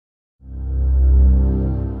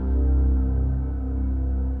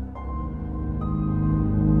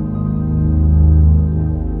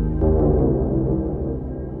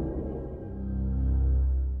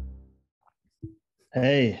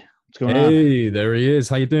Hey, what's going on? Hey, there he is.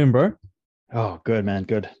 How you doing, bro? Oh, good, man.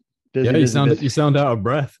 Good. Yeah, Busy, you busy, sound busy. you sound out of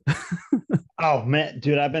breath. Oh man,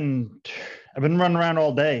 dude, I've been running around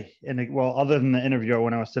all day well, other than the interview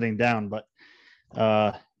when I was sitting down, but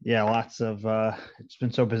uh yeah, it's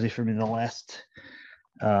been so busy for me the last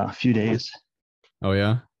few days. Oh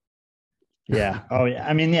yeah. Yeah. Oh yeah.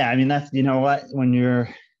 I mean that's you know what, when you're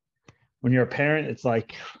a parent, it's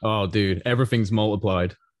like Oh, dude, everything's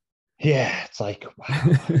multiplied. yeah, it's like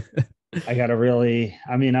wow. I gotta really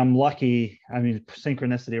I'm lucky.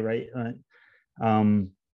 Synchronicity, right?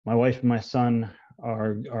 My wife and my son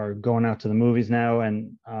are going out to the movies now,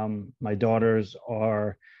 and my daughters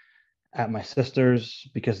are at my sister's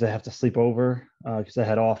because they have to sleep over because they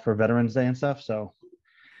had off for Veterans Day and stuff. So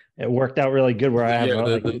it worked out really good where I have Yeah,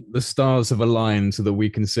 like the stars have aligned so that we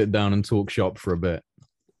can sit down and talk shop for a bit.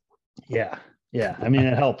 yeah, yeah. I mean,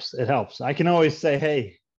 it helps. It helps. I can always say,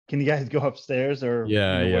 hey, can you guys go upstairs or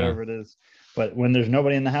Yeah, yeah. whatever it is. But when there's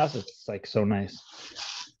nobody in the house, it's like so nice.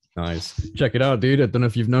 Nice. Check it out, dude. I don't know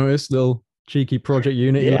if you've noticed, little cheeky Project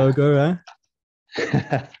Unity Yeah. logo,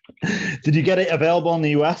 eh? Did you get it available in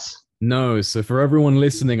the US? No, so for everyone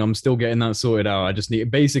listening, I'm still getting that sorted out. I just need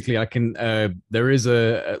basically I can there is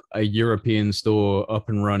a European store up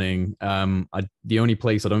and running. The only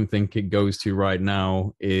place I don't think it goes to right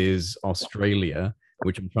now is Australia,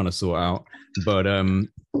 which I'm trying to sort out. But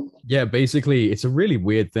yeah, basically it's a really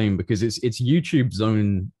weird thing because it's YouTube's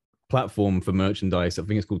own platform for merchandise. I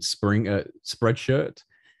think it's called Spreadshirt.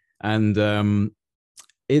 And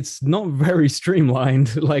it's not very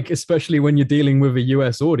streamlined, like especially when you're dealing with a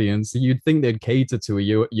US audience. You'd think they'd cater to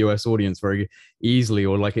a US audience very easily,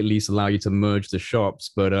 or like at least allow you to merge the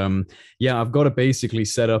shops. But yeah, I've got to basically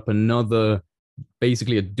set up another,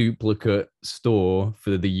 basically a duplicate store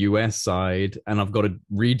for the US side, and I've got to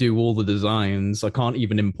redo all the designs. I can't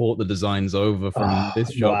even import the designs over from Oh,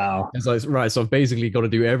 this shop. wow. It's like, right, so I've basically got to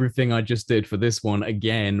do everything I just did for this one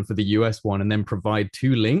again for the US one, and then provide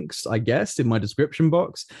two links, I guess, in my description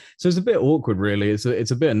box. So it's a bit awkward, really. It's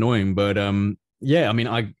a bit annoying, but yeah, I mean,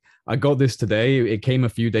 I got this today. It came a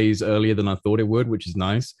few days earlier than I thought it would, which is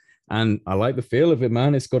nice. And I like the feel of it,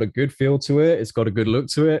 man. It's got a good feel to it. It's got a good look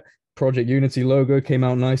to it. Project Unity logo came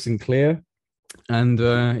out nice and clear. And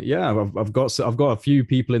yeah, I've got a few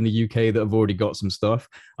people in the UK that have already got some stuff.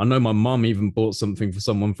 I know my mum even bought something for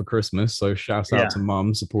someone for Christmas, so shout out Yeah. to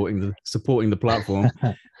mum supporting the platform.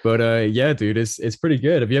 But yeah, dude, it's pretty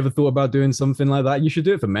good. Have you ever thought about doing something like that? You should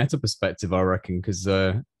do it for meta perspective, I reckon, because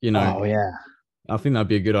Oh yeah. I think that'd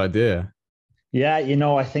be a good idea. Yeah,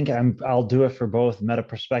 I think I'll do it for both meta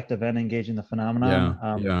perspective and engaging the phenomenon.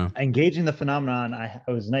 Yeah, yeah. Engaging the phenomenon, I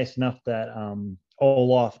was nice enough that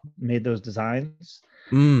Olaf made those designs,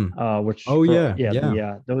 Mm. which Oh for yeah, yeah,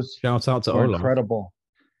 yeah. those Shout out to were Olaf. incredible.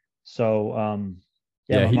 So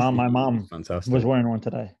yeah, Yeah, my he's mom my he's mom was fantastic. wearing one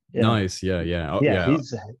today. Yeah. Nice. Yeah, yeah. Oh, Yeah, yeah.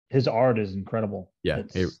 his art is incredible. Yeah,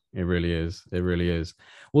 It's it really is. It really is.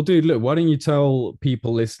 Well, dude, look, why don't you tell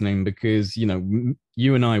people listening, because you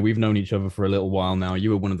and I, we've known each other for a little while now. You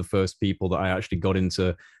were one of the first people that I actually got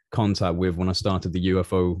into contact with when I started the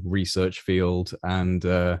UFO research field, and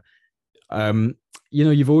um,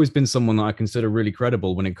 you've always been someone that I consider really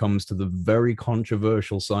credible when it comes to the very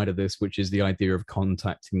controversial side of this, which is the idea of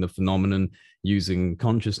contacting the phenomenon using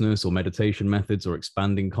consciousness or meditation methods or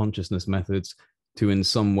expanding consciousness methods to in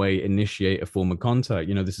some way initiate a form of contact.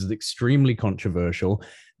 This is extremely controversial.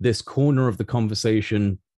 This corner of the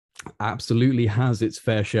conversation absolutely has its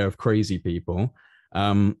fair share of crazy people.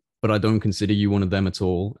 But I don't consider you one of them at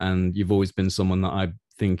all. And you've always been someone that I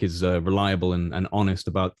think is reliable and honest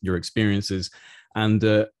about your experiences. And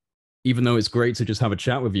even though it's great to just have a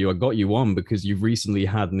chat with you, I got you on because you've recently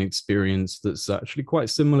had an experience that's actually quite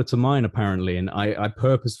similar to mine, apparently. And I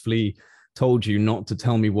purposefully told you not to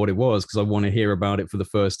tell me what it was because I want to hear about it for the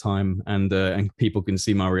first time, and people can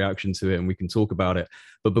see my reaction to it and we can talk about it.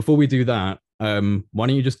 But before we do that, why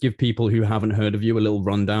don't you just give people who haven't heard of you a little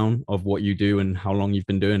rundown of what you do and how long you've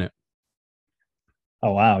been doing it?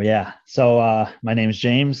 Oh wow, yeah. So my name is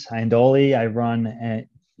James Iandoli. I run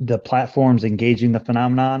the platforms engaging the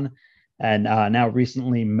phenomenon, and now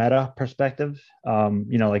recently Meta Perspective.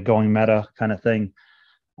 Like going meta kind of thing.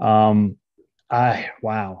 I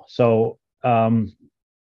wow. So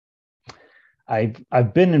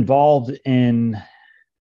I've been involved in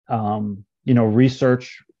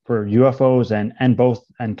research for UFOs and both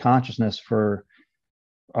and consciousness for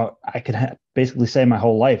I could basically say my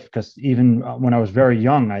whole life because even when I was very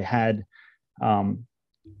young, I had um,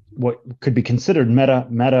 what could be considered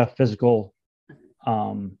metaphysical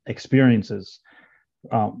experiences.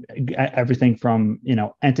 everything from,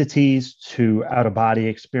 entities to out of body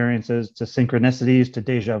experiences to synchronicities to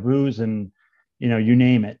deja vus, and you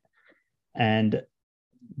name it. And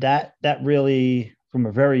that really, from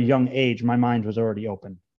a very young age, my mind was already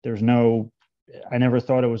open. I never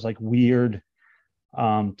thought it was like weird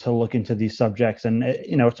to look into these subjects. And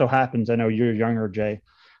it so happens, I know you're younger, Jay,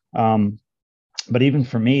 but even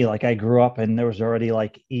for me, like, I grew up and there was already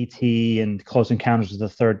like ET and Close Encounters of the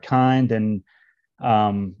Third Kind, and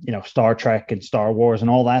Star Trek and Star Wars and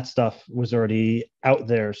all that stuff was already out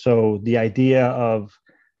there. So the idea of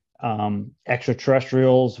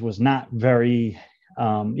extraterrestrials was not very,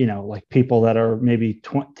 like people that are maybe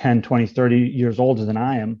 10, 20, 30 years older than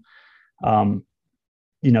I am.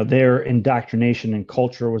 Their indoctrination and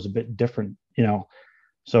culture was a bit different.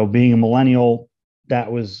 So being a millennial,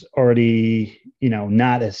 that was already,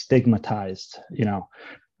 not as stigmatized.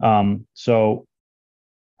 So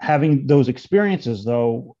having those experiences,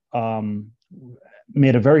 though,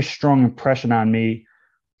 made a very strong impression on me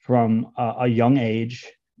from a young age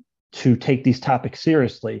to take these topics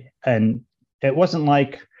seriously. And it wasn't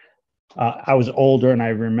like I was older and I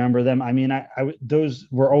remember them. I mean, those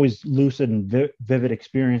were always lucid and vivid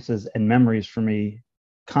experiences and memories for me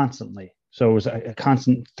constantly. So it was a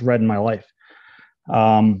constant thread in my life.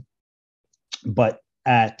 But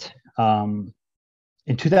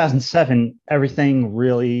in 2007, everything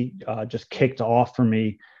really just kicked off for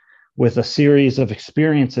me with a series of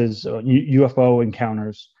experiences, UFO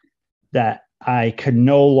encounters, that I could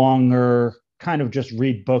no longer kind of just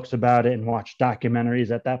read books about it and watch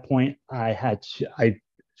documentaries. At that point, I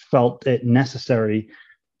felt it necessary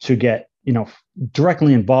to get,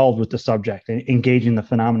 directly involved with the subject and engaging the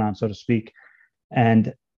phenomenon, so to speak.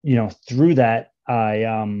 And, through that,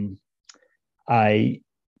 I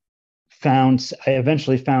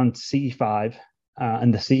eventually found CE5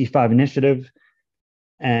 and the CE5 initiative.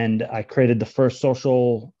 And I created the first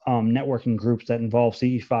social networking groups that involve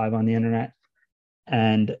CE5 on the internet.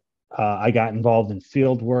 And I got involved in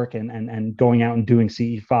field work and going out and doing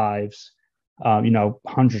CE5s,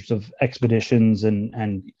 hundreds of expeditions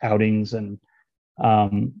and outings. And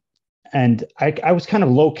I was kind of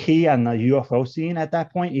low key on the UFO scene at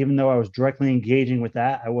that point, even though I was directly engaging with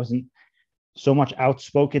that. I wasn't so much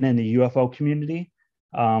outspoken in the UFO community.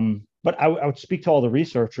 But I would speak to all the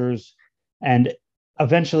researchers, and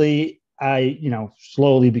eventually I,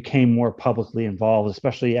 slowly became more publicly involved,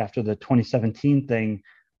 especially after the 2017 thing,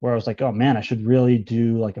 where I was like, oh man, I should really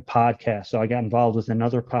do like a podcast. So I got involved with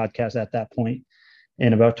another podcast at that point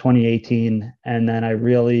in about 2018. And then or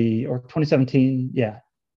 2017, yeah,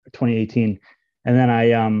 2018. And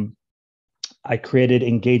then I created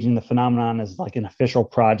Engaging the Phenomenon as like an official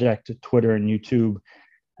project to Twitter and YouTube.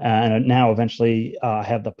 And now eventually I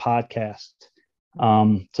have the podcast.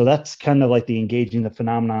 So that's kind of like the Engaging the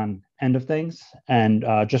Phenomenon end of things. And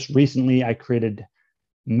just recently I created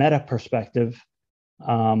Meta Perspective,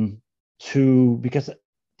 because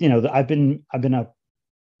I've been a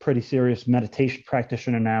pretty serious meditation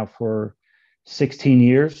practitioner now for 16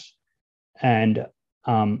 years. And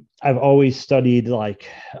I've always studied like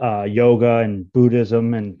yoga and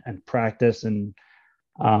Buddhism and practice. And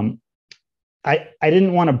I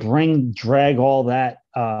didn't want to drag all that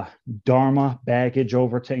Dharma baggage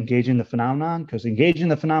over to Engaging the Phenomenon, because Engaging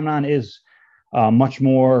the Phenomenon is much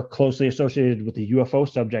more closely associated with the UFO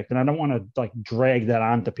subject. And I don't want to like drag that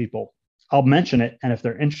on to people. I'll mention it, and if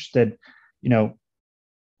they're interested,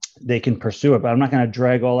 they can pursue it, but I'm not going to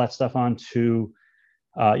drag all that stuff onto,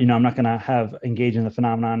 I'm not going to have Engaging the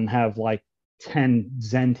Phenomenon and have like 10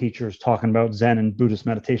 Zen teachers talking about Zen and Buddhist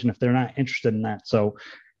meditation if they're not interested in that. So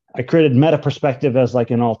I created Meta Perspective as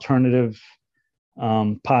like an alternative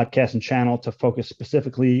podcast and channel to focus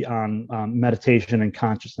specifically on meditation and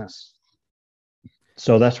consciousness.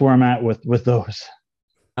 So that's where I'm at with those.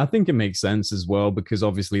 I think it makes sense as well, because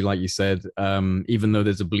obviously, like you said, even though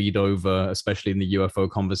there's a bleed over, especially in the UFO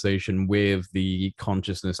conversation with the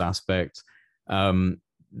consciousness aspect,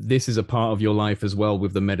 this is a part of your life as well,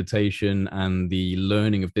 with the meditation and the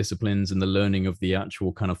learning of disciplines and the learning of the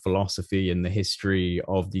actual kind of philosophy and the history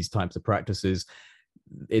of these types of practices.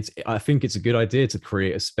 I think it's a good idea to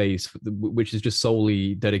create a space which is just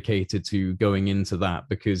solely dedicated to going into that,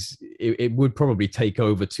 because it would probably take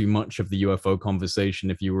over too much of the UFO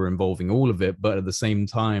conversation if you were involving all of it. But at the same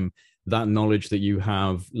time, that knowledge that you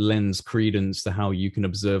have lends credence to how you can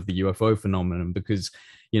observe the UFO phenomenon, because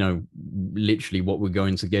literally what we're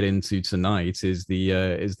going to get into tonight is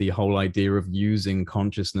the whole idea of using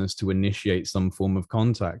consciousness to initiate some form of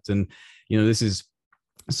contact. And this is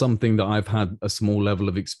something that I've had a small level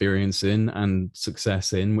of experience in and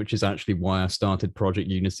success in, which is actually why I started Project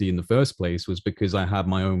Unity in the first place, was because I had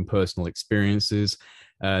my own personal experiences.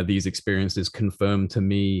 These experiences confirmed to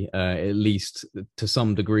me, at least to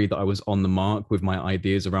some degree, that I was on the mark with my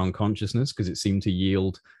ideas around consciousness, because it seemed to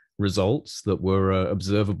yield results that were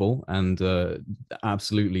observable and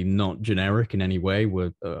absolutely not generic in any way,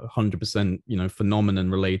 were 100%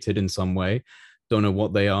 phenomenon related in some way. Don't know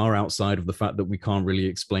what they are outside of the fact that we can't really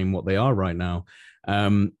explain what they are right now.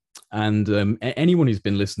 And anyone who's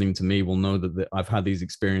been listening to me will know that I've had these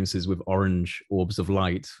experiences with orange orbs of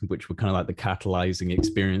light, which were kind of like the catalyzing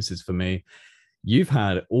experiences for me. You've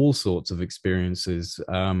had all sorts of experiences.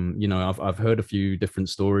 I've heard a few different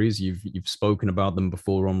stories. You've spoken about them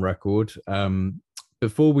before on record.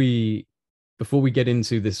 Before we get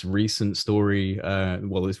into this recent story,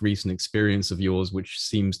 this recent experience of yours, which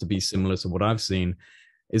seems to be similar to what I've seen,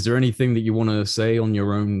 is there anything that you want to say on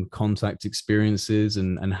your own contact experiences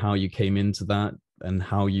and how you came into that and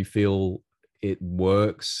how you feel it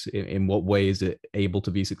works? In what way is it able to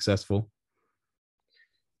be successful?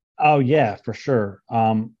 Oh yeah, for sure.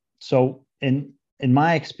 So in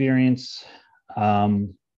my experience,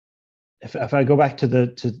 if I go back to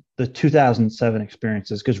the 2007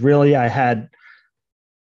 experiences, because really I had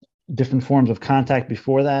different forms of contact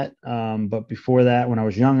before that. But before that, when I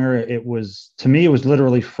was younger, it was, to me, it was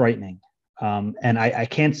literally frightening. And I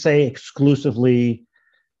can't say exclusively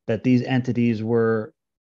that these entities were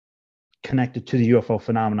connected to the UFO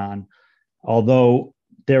phenomenon, although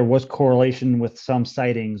there was correlation with some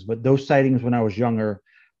sightings, but those sightings when I was younger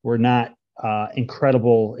were not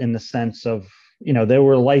incredible in the sense of, there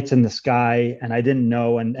were lights in the sky and I didn't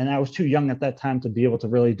know. And I was too young at that time to be able to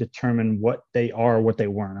really determine what they are, what they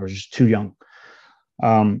weren't. I was just too young.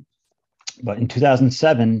 But in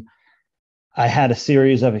 2007, I had a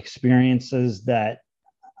series of experiences that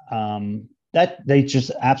they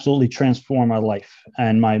just absolutely transformed my life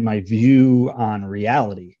and my view on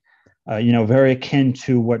reality. Very akin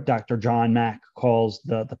to what Dr. John Mack calls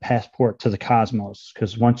the passport to the cosmos.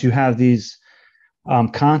 Because once you have these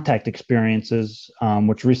contact experiences,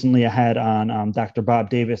 which recently I had on Dr. Bob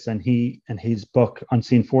Davis, and his book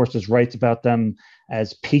Unseen Forces writes about them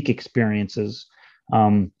as peak experiences,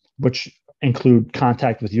 which include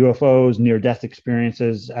contact with UFOs, near-death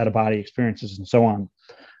experiences, out-of-body experiences, and so on.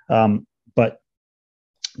 But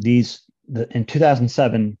in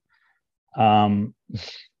 2007,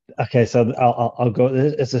 okay, so I'll go.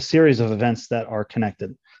 It's a series of events that are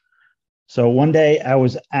connected. So one day I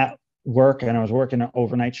was at work and I was working an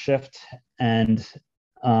overnight shift, and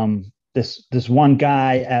this one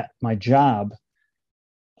guy at my job,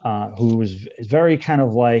 who was very kind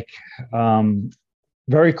of like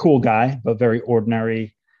very cool guy, but very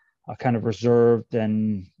ordinary, kind of reserved,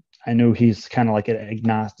 and I knew he's kind of like an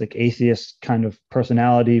agnostic, atheist kind of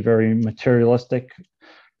personality, very materialistic.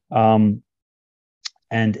 And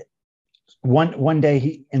one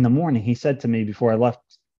day in the morning, he said to me before I left,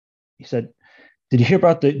 he said, "Did you hear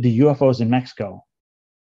about the UFOs in Mexico?"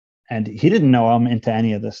 And he didn't know I'm into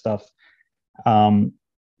any of this stuff. And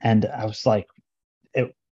I was like,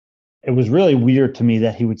 it was really weird to me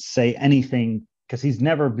that he would say anything, because he's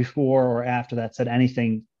never before or after that said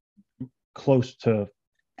anything close to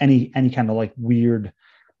any kind of like weird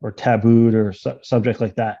or tabooed or subject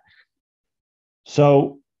like that.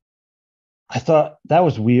 So I thought that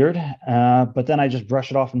was weird, but then I just brushed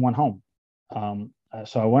it off and went home.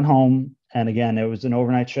 So I went home, and again, it was an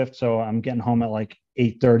overnight shift, so I'm getting home at like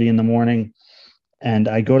 8:30 in the morning, and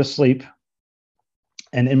I go to sleep.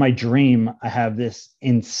 And in my dream, I have this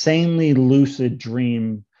insanely lucid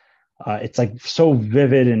dream. It's like so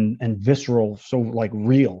vivid and visceral, so like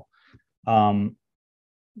real,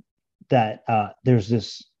 that there's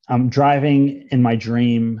this. I'm driving in my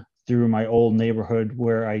dream through my old neighborhood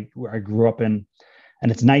where I grew up in,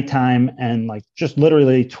 and it's nighttime, and like just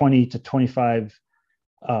literally 20 to 25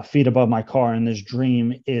 feet above my car in this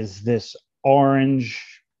dream is this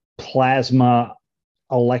orange plasma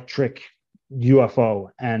electric UFO,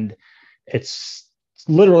 and it's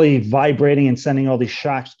literally vibrating and sending all these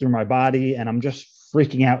shocks through my body, and I'm just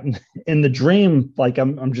freaking out in the dream, like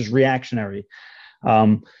I'm just reactionary.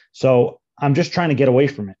 So I'm just trying to get away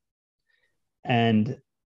from it, and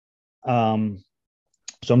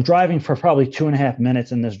so I'm driving for probably 2.5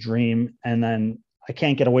 minutes in this dream, and then I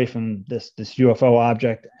can't get away from this UFO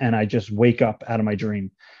object, and I just wake up out of my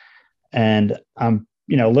dream, and I'm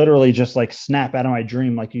literally just like snap out of my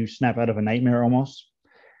dream, like you snap out of a nightmare almost.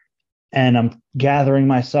 And I'm gathering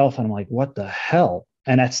myself, and I'm like, what the hell?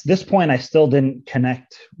 And at this point, I still didn't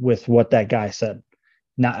connect with what that guy said.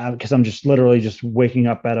 not because I'm just literally just waking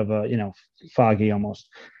up out of a, foggy almost.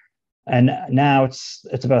 And now it's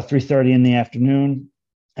about 3:30 in the afternoon,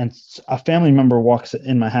 and a family member walks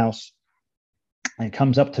in my house and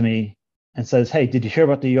comes up to me and says, "Hey, did you hear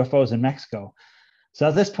about the UFOs in Mexico?" So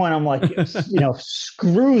at this point, I'm like,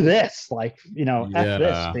 screw this, like, F this,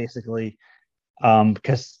 Yeah. basically,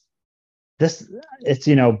 because it's,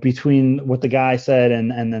 between what the guy said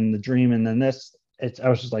and then the dream and then this, I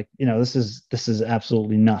was just like, this is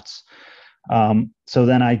absolutely nuts. So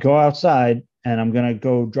then I go outside and I'm gonna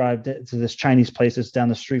go drive to this Chinese place that's down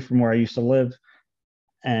the street from where I used to live,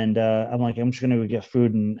 and I'm like, I'm just gonna go get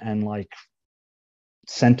food and like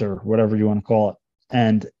center, whatever you want to call it.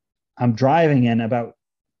 And I'm driving and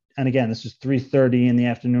again, this is 3:30 in the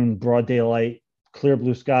afternoon, broad daylight, clear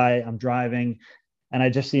blue sky. I'm driving and I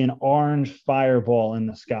just see an orange fireball in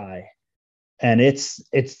the sky. And it's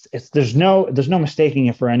there's no mistaking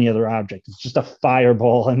it for any other object. It's just a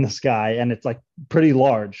fireball in the sky, and it's like pretty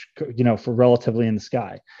large, for relatively in the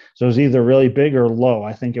sky. So it was either really big or low.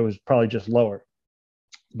 I think it was probably just lower.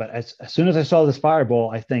 But as soon as I saw this fireball,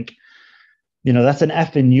 I think, that's an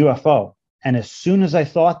effing UFO. And as soon as I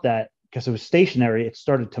thought that, because it was stationary, it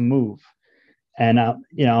started to move. And,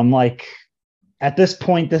 I'm like, at this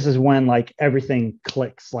point, this is when like everything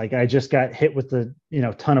clicks. Like I just got hit with the,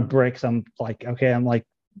 ton of bricks. I'm like, okay, I'm like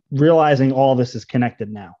realizing all this is connected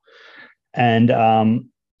now. And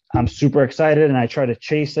I'm super excited and I try to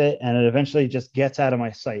chase it and it eventually just gets out of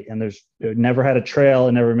my sight. And it never had a trail,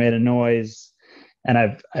 it never made a noise. And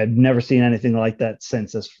I've never seen anything like that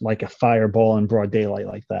since. It's like a fireball in broad daylight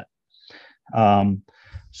like that.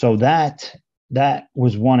 So that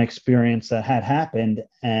was one experience that had happened,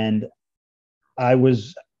 and I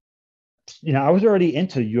was already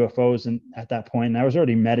into UFOs and at that point, and I was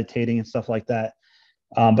already meditating and stuff like that.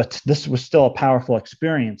 But this was still a powerful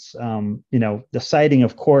experience. The sighting,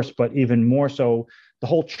 of course, but even more so, the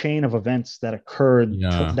whole chain of events that occurred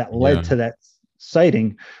that led to that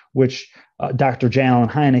sighting, which Dr. J. Allen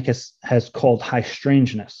Hynek has called high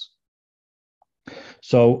strangeness.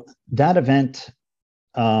 So that event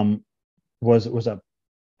was a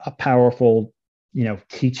powerful,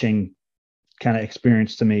 teaching kind of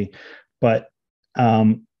experience to me. But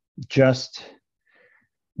just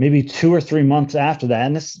maybe 2 or 3 months after that,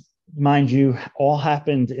 and this, mind you, all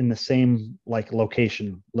happened in the same like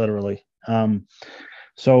location, literally.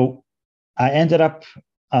 So I ended up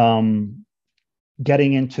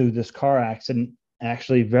getting into this car accident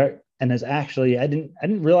actually I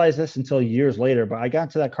didn't realize this until years later, but I got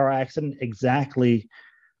into that car accident exactly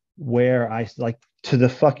where I like to the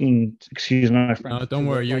fucking, excuse my French. No, don't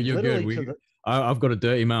worry, you're good. I've got a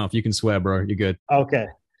dirty mouth. You can swear, bro. You're good. Okay.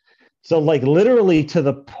 So like literally to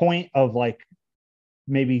the point of like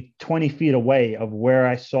maybe 20 feet away of where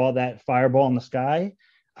I saw that fireball in the sky,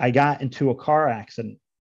 I got into a car accident.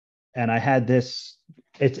 And I had this,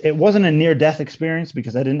 it wasn't a near death experience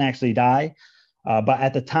because I didn't actually die. But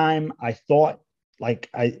at the time I thought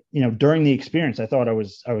during the experience, I thought I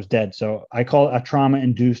was dead. So I call it a trauma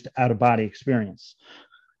induced out of body experience.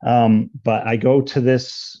 But I go to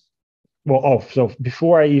this, so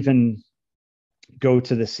before I even go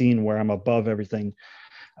to the scene where I'm above everything,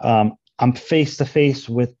 I'm face to face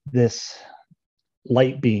with this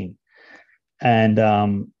light being. And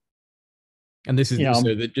this is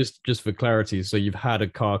so that just for clarity, so you've had a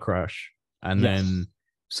car crash and yes. then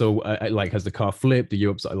so like has the car flipped? Are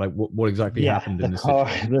you upside? Like what exactly happened in this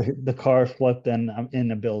situation? The car flipped and I'm in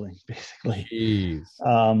the building basically. Jeez.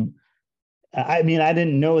 I mean, I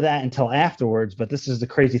didn't know that until afterwards, but this is the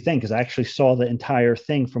crazy thing because I actually saw the entire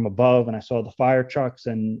thing from above and I saw the fire trucks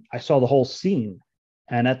and I saw the whole scene.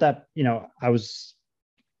 And at that, I was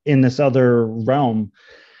in this other realm.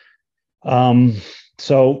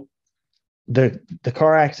 So the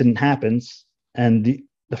car accident happens, and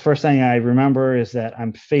the first thing I remember is that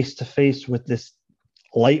I'm face to face with this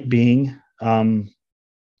light being,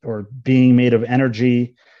 or being made of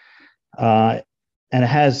energy, and it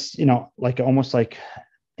has, like almost like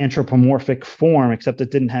anthropomorphic form, except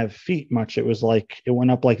it didn't have feet much. It was like it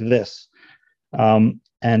went up like this, and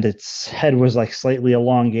its head was like slightly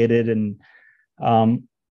elongated, and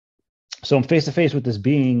so I'm face to face with this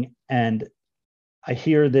being, and I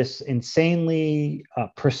hear this insanely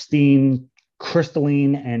pristine,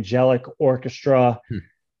 crystalline, angelic orchestra.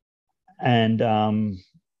 And,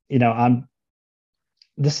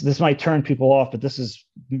 this might turn people off, but this is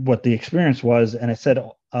what the experience was. And it said,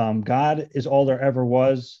 God is all there ever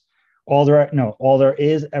was, all there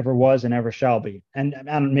is, ever was, and ever shall be. And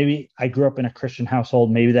maybe I grew up in a Christian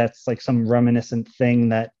household. Maybe that's like some reminiscent thing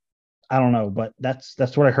that I don't know, but that's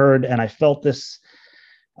what I heard. And I felt this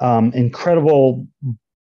incredible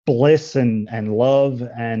bliss and love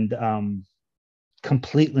and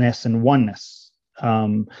completeness and oneness.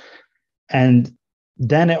 And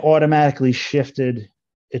then it automatically shifted.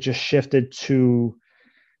 It just shifted to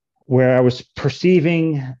where I was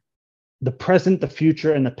perceiving the present, the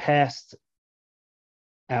future, and the past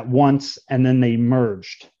at once, and then they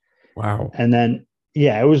merged. Wow. And then,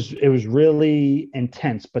 yeah, it was really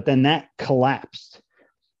intense. But then that collapsed,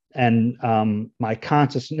 and my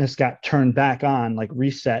consciousness got turned back on, like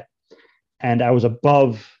reset, and I was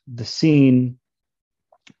above the scene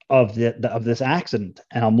of of this accident,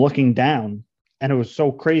 and I'm looking down, and it was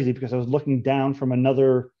so crazy because I was looking down from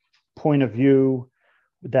another point of view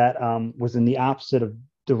that was in the opposite of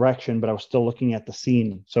direction, but I was still looking at the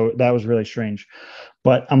scene. So that was really strange.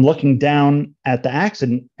 But I'm looking down at the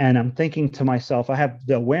accident, and I'm thinking to myself, I have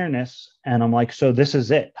the awareness, and I'm like, so this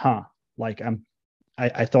is it, huh? Like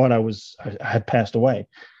I thought I had passed away,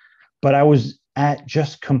 but I was at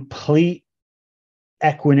just complete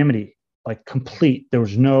equanimity, like complete. There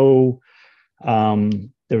was no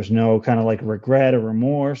kind of like regret or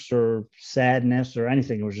remorse or sadness or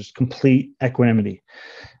anything. It was just complete equanimity.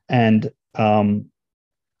 And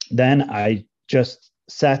then I just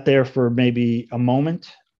sat there for maybe a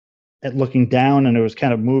moment at looking down, and it was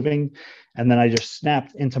kind of moving. And then I just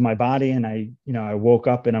snapped into my body, and I woke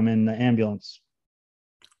up, and I'm in the ambulance.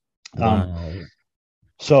 Wow.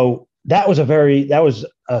 So that was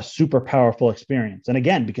a super powerful experience. And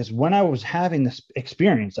again, because when I was having this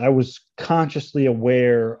experience, I was consciously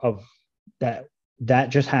aware of that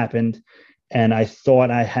just happened. And I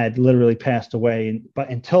thought I had literally passed away, but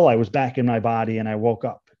until I was back in my body and I woke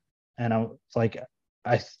up, and I was like,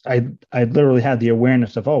 I literally had the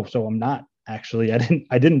awareness of, oh, so I'm not actually,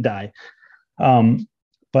 I didn't die.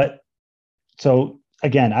 But so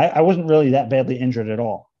again, I wasn't really that badly injured at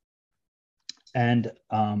all. And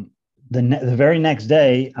the very next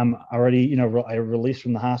day, I'm already, I released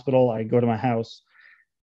from the hospital. I go to my house,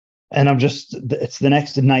 and it's the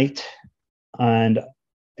next night, and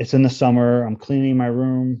it's in the summer. I'm cleaning my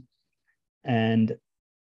room, and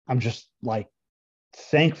I'm just like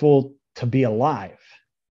thankful to be alive.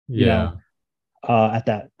 Yeah. At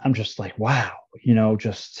that, I'm just like, wow,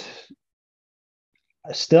 just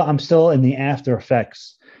I'm still in the after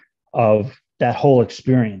effects of that whole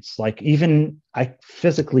experience. Like, even I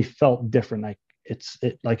physically felt different. Like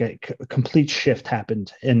like a complete shift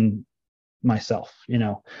happened in myself,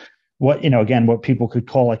 again, what people could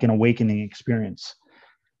call like an awakening experience.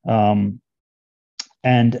 And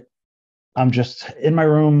I'm just in my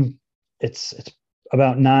room. It's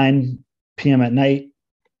about 9 p.m. at night.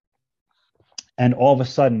 And all of a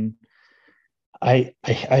sudden I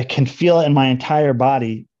can feel it in my entire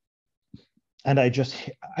body. And I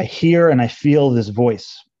hear and I feel this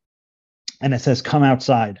voice, and it says, come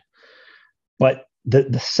outside. But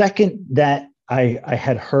the second that I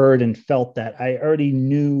had heard and felt that, I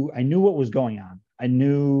knew what was going on. I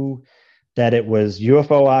knew that it was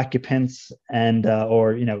UFO occupants and,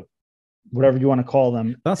 or, whatever you want to call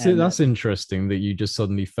them. That's it. That's interesting that you just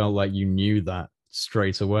suddenly felt like you knew that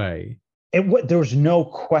straight away. There was no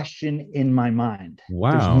question in my mind.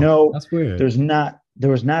 Wow. That's weird. There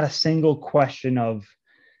was not a single question of,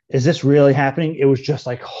 is this really happening? It was just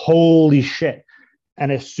like, holy shit.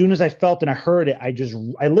 And as soon as I felt and I heard it,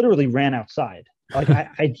 I literally ran outside. Like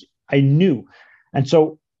I knew. And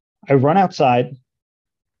so I run outside,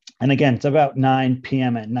 and again, it's about 9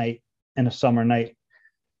 p.m. at night in a summer night.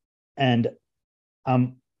 And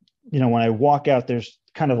when I walk out, there's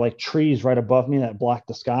kind of like trees right above me that block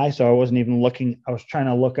the sky. So I wasn't even looking. I was trying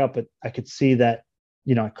to look up, but I could see that,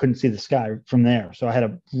 I couldn't see the sky from there. So I had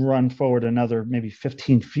to run forward another maybe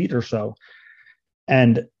 15 feet or so.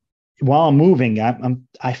 And while I'm moving,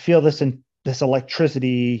 I feel this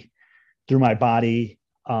electricity through my body,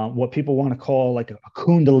 what people want to call like a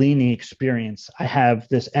Kundalini experience. I have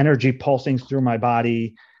this energy pulsing through my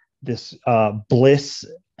body, this bliss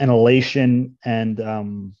and elation and,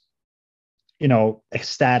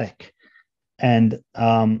 ecstatic. And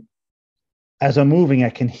as I'm moving, I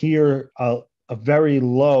can hear a very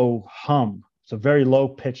low hum. It's a very low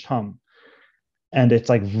pitched hum. And it's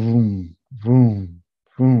like, vroom, vroom,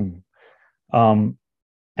 vroom. And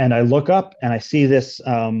I look up and I see this,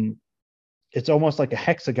 it's almost like a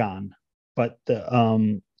hexagon, but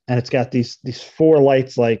and it's got these 4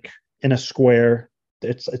 lights like in a square.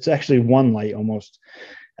 It's actually one light almost.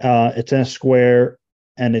 It's in a square,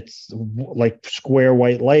 and it's like square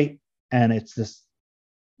white light, and it's this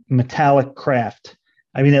metallic craft.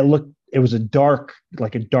 I mean, it was dark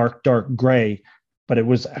gray, but it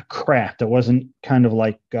was a craft. It wasn't kind of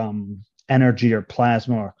like energy or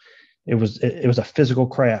plasma. It was a physical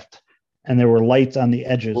craft, and there were lights on the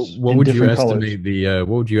edges What in would you different colors. estimate the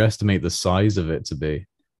what would you estimate the size of it to be?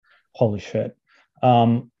 Holy shit.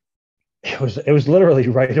 Um, it was literally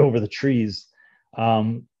right over the trees.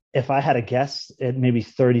 If I had a guess, it maybe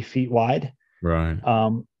 30 feet wide, Right.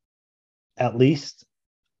 um, at least.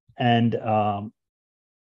 And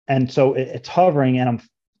and so it's hovering, and I'm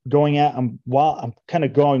kind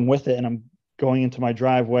of going with it, and I'm going into my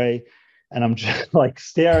driveway, and I'm just like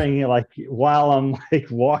staring like while I'm like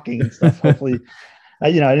walking and stuff. Hopefully,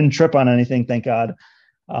 I didn't trip on anything, thank God.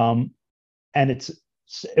 Um, and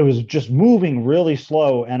it was just moving really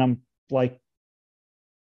slow, and I'm like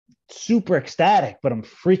super ecstatic, but I'm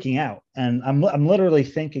freaking out, and I'm literally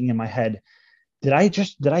thinking in my head, did I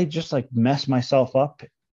just like mess myself up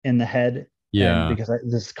in the head, and Yeah. because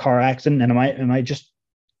this car accident, and am I just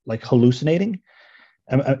like hallucinating?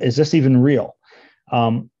 Is this even real?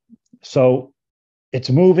 Um, so it's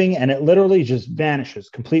moving, and it literally just vanishes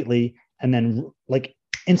completely, and then like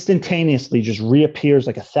instantaneously just reappears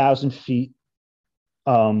like 1,000 feet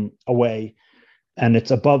away, and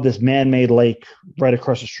it's above this man-made lake right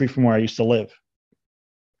across the street from where I used to live.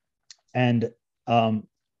 And um,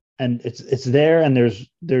 and it's there, and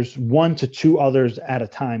there's one to two others at a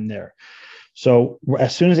time there. So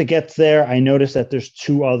as soon as it gets there, I notice that there's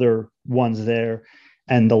two other ones there,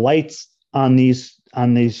 and the lights on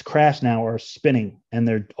these crafts now are spinning, and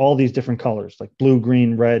they're all these different colors, like blue,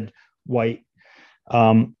 green, red, white,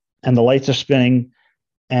 and the lights are spinning,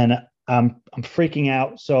 and I'm freaking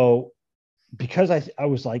out. So because I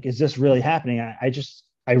was like, is this really happening?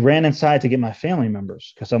 I ran inside to get my family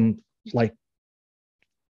members, because I'm like,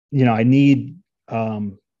 I need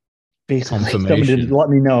um, basically somebody to Confirmation. let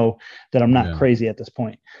me know that I'm not Yeah. crazy at this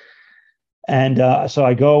point. And so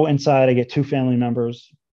I go inside, I get two family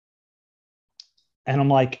members, and I'm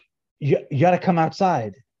like, you got to come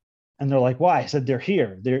outside. And they're like, why? I said, they're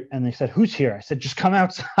here. And they said, who's here? I said, just come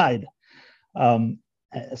outside. Um,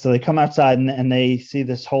 so they come outside, and they see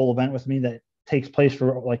this whole event with me that takes place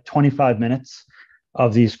for like 25 minutes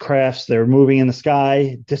of these crafts. They're moving in the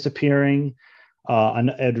sky, disappearing. And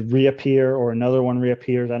it'd reappear, or another one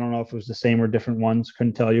reappears. I don't know if it was the same or different ones.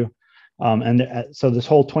 Couldn't tell you. And so this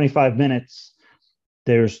whole 25 minutes,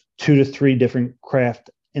 there's two to three different craft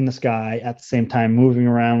in the sky at the same time, moving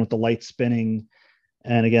around with the lights spinning.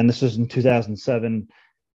 And again, this was in 2007.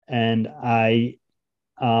 And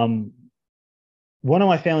um, one of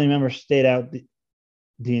my family members stayed out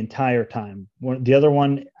the entire time. The other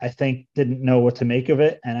one, I think, didn't know what to make of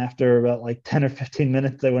it. And after about like 10 or 15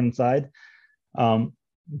 minutes, they went inside.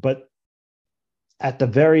 But at the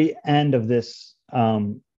very end of this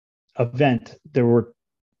event, there were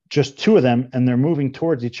just two of them, and they're moving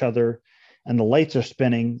towards each other, and the lights are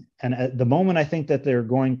spinning. And at the moment I think that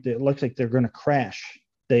it looks like they're going to crash,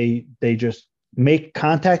 they just make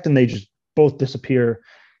contact, and they just both disappear,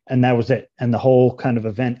 and that was it. And the whole kind of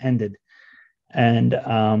event ended. And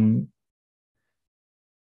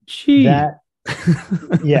Gee. that,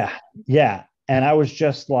 yeah, yeah. And I was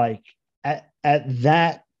just like, at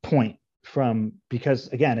that point, because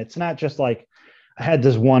again, it's not just like I had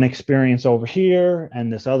this one experience over here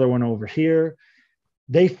and this other one over here.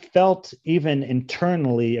 They felt even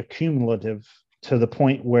internally accumulative, to the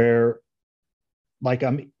point where like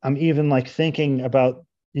I'm even like thinking about,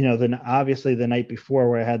 obviously the night before,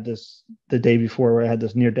 where I had this the day before, where I had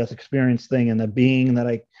this near death experience thing, and the being that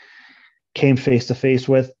I came face to face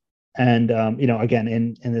with. And again,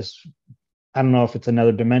 in this, I don't know if it's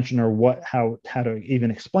another dimension or what, how to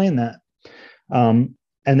even explain that. And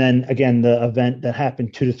then again, the event that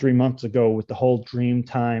happened 2 to 3 months ago with the whole dream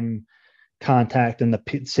time contact, and the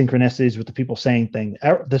synchronicities with the people saying things,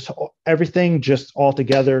 everything just all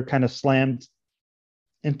together kind of slammed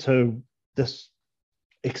into this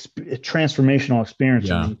transformational experience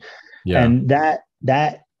for Yeah. me. Yeah. And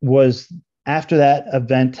that was, after that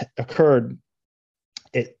event occurred,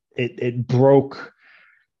 it broke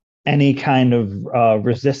any kind of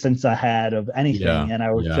resistance I had of Yeah. anything. And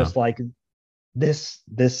I was Yeah. just like, this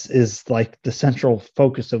is like the central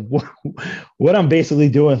focus of what I'm basically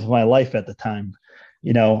doing with my life at the time,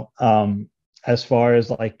 as far as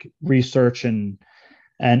like research. And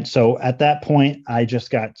so at that point, I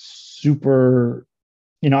just got super,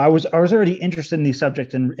 I was already interested in these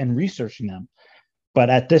subjects, and researching them. But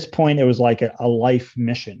at this point, it was like a life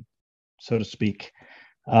mission, so to speak.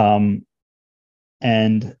 Um,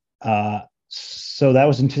 and so that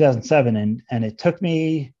was in 2007, and it took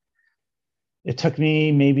me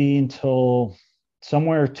maybe until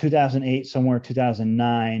somewhere 2008, somewhere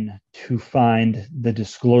 2009, to find the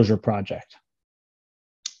Disclosure Project.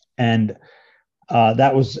 And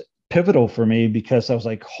that was pivotal for me because I was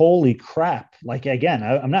like, holy crap. Like, again,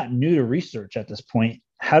 I'm not new to research at this point.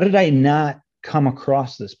 How did I not come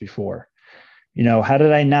across this before? How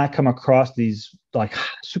did I not come across these like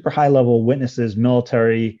super high level witnesses,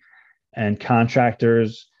 military and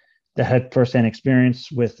contractors that had firsthand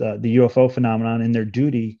experience with the UFO phenomenon in their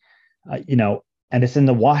duty, and it's in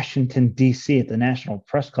the Washington, D.C. at the National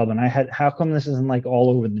Press Club. And how come this isn't like all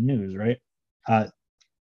over the news, right?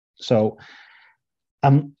 So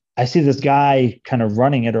I see this guy kind of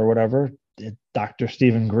running it or whatever, Dr.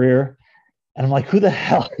 Stephen Greer. And I'm like, who the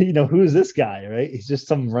hell, who is this guy, right? He's just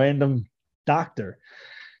some random doctor.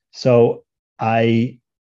 So I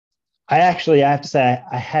actually, I have to say,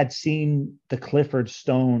 I had seen the Clifford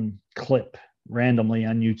Stone clip randomly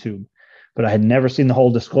on YouTube, but I had never seen the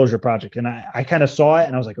whole Disclosure Project. And I kind of saw it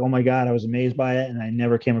and I was like, oh my God, I was amazed by it. And I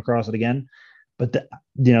never came across it again. But,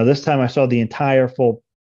 this time I saw the entire full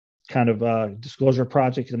kind of Disclosure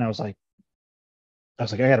Project. And I was like, I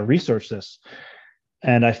got to research this.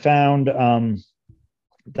 And I found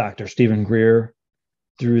Dr. Stephen Greer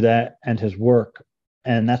through that and his work.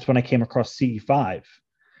 And that's when I came across CE5.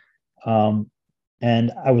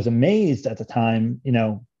 And I was amazed at the time,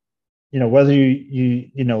 whether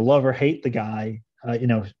you love or hate the guy,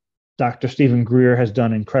 Dr. Stephen Greer has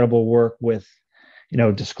done incredible work with,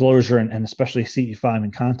 disclosure and especially CE5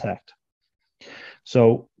 and contact.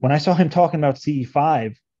 So when I saw him talking about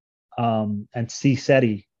CE5 and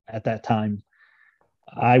CSETI at that time,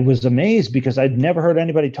 I was amazed because I'd never heard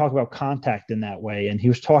anybody talk about contact in that way. And he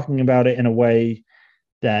was talking about it in a way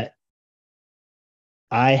that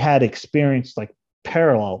I had experienced like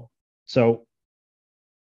parallel. So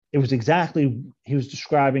it was he was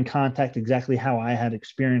describing contact exactly how I had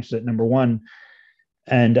experienced it, number one.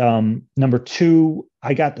 And number two,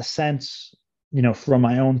 I got the sense, from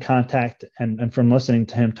my own contact and from listening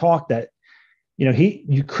to him talk that,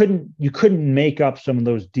 you couldn't make up some of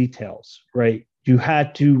those details, right? You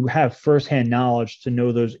had to have firsthand knowledge to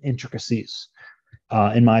know those intricacies,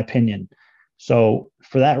 in my opinion. So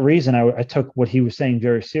for that reason, I took what he was saying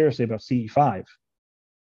very seriously about CE5.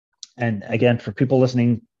 And again, for people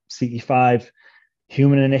listening, CE5,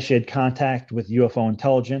 human initiated contact with UFO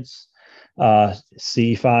intelligence.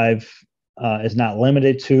 CE5 is not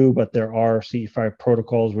limited to, but there are CE5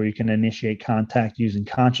 protocols where you can initiate contact using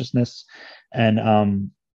consciousness.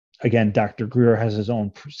 And again, Dr. Greer has his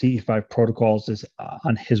own CE5 protocols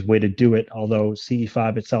on his way to do it, although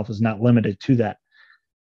CE5 itself is not limited to that.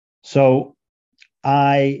 So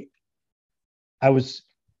I was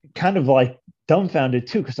kind of like dumbfounded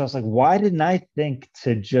too, because I was like, why didn't I think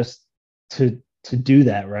to just to do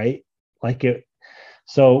that, right? Like it.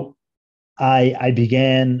 So I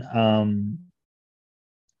began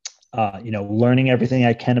learning everything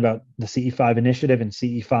I can about the CE5 initiative and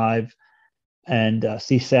CE5 and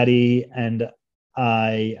CSETI, and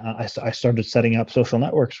I started setting up social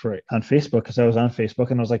networks for it on Facebook, because I was on Facebook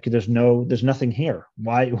and I was like, there's nothing here.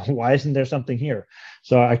 Why isn't there something here?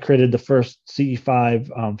 So I created the first CE5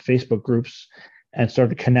 Facebook groups and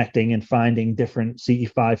started connecting and finding different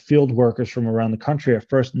CE5 field workers from around the country at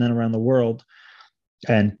first and then around the world,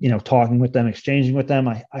 and talking with them, exchanging with them.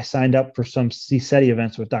 I signed up for some CSETI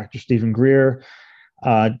events with Dr. Stephen Greer,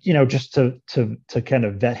 just to kind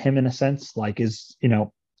of vet him in a sense. Like,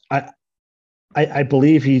 I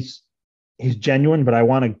believe he's genuine, but I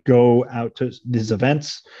want to go out to these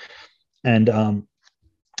events and learn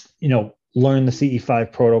the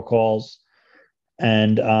CE5 protocols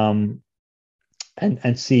and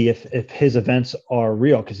see if his events are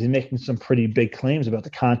real, because he's making some pretty big claims about the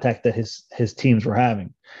contact that his teams were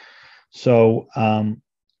having. So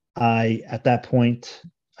at that point,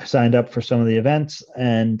 I signed up for some of the events,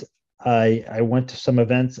 and I went to some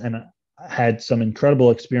events and had some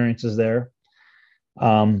incredible experiences there.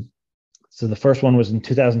 So the first one was in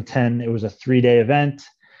 2010. It was a 3-day event,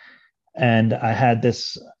 and I had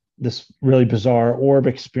this really bizarre orb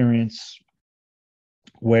experience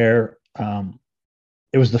where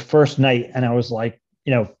it was the first night, and I was like,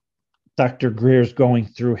 Dr. Greer's going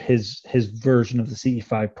through his version of the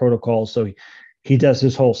CE5 protocol. So he does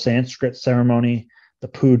his whole Sanskrit ceremony, the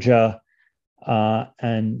puja,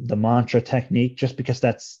 and the mantra technique, just because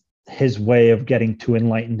that's his way of getting to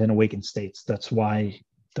enlightened and awakened states. That's why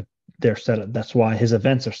they're set up. That's why his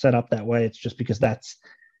events are set up that way. It's just because that's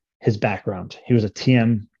his background. He was a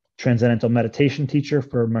TM, Transcendental Meditation teacher,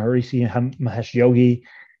 for Maharishi Mahesh Yogi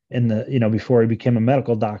in the, before he became a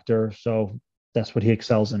medical doctor. So that's what he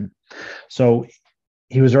excels in. So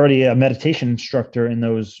he was already a meditation instructor in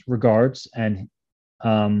those regards. And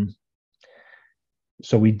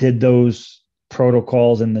so we did those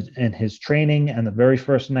protocols in his training. And the very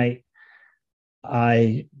first night,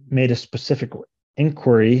 I made a specific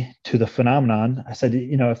inquiry to the phenomenon. I said,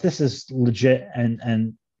 if this is legit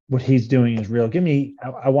and what he's doing is real, give me,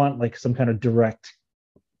 I want like some kind of direct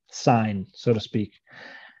sign, so to speak.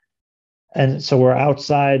 And so we're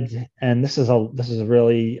outside, and this is a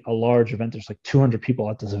really a large event. There's like 200 people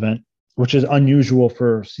at this event, which is unusual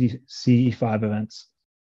for CE5 events.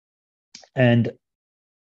 And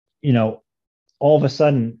all of a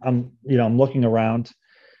sudden, I'm looking around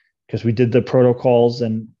because we did the protocols,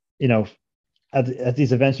 and at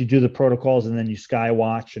these events you do the protocols and then you sky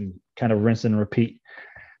watch and kind of rinse and repeat.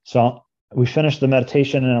 So we finished the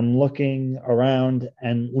meditation, and I'm looking around,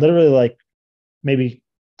 and literally like maybe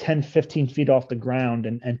 10, 15 feet off the ground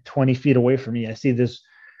and 20 feet away from me, I see this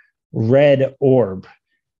red orb.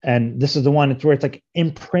 And this is the one where it's like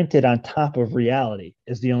imprinted on top of reality,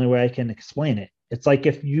 is the only way I can explain it. It's like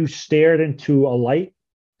if you stared into a light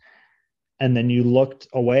and then you looked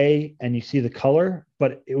away and you see the color,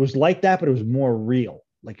 but it was like that, but it was more real.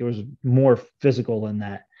 Like it was more physical than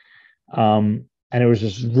that. And it was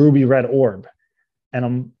this ruby red orb.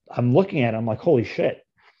 And I'm looking at it, I'm like, holy shit.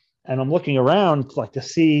 And I'm looking around like to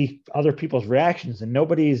see other people's reactions, and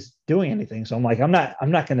nobody's doing anything. So I'm like, I'm not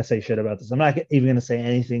going to say shit about this. I'm not even going to say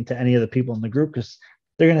anything to any of the people in the group, because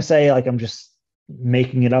they're going to say like I'm just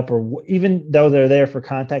making it up, or even though they're there for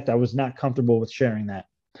contact, I was not comfortable with sharing that.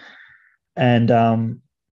 And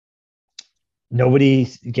nobody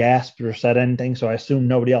gasped or said anything, so I assumed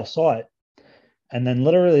nobody else saw it. And then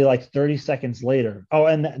literally like 30 seconds later,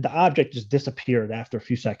 and the object just disappeared after a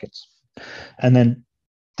few seconds. And then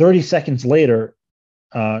 30 seconds later,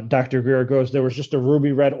 Dr. Greer goes, there was just a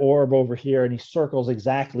ruby red orb over here, and he circles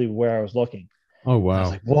exactly where I was looking. Oh, wow. I was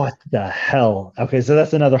like, what the hell? Okay, so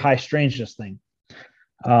that's another high strangeness thing.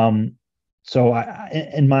 So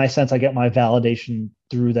in my sense, I get my validation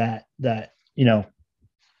through that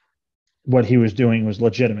what he was doing was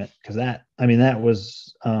legitimate, because that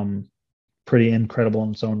was pretty incredible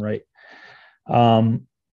in its own right. And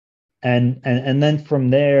then from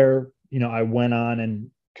there, I went on and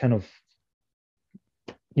kind of,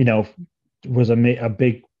 was a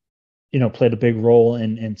big, played a big role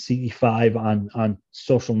in CE5 on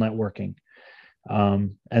social networking.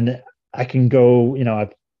 And I can go,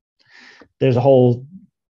 there's a whole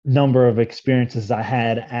number of experiences I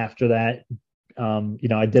had after that.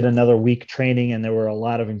 I did another week training, and there were a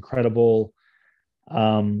lot of incredible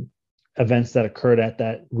events that occurred at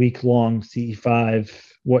that week-long CE5,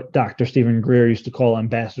 what Dr. Stephen Greer used to call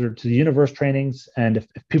Ambassador to the Universe trainings. And if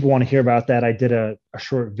people want to hear about that, I did a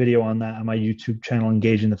short video on that on my YouTube channel,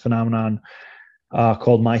 Engaging the Phenomenon,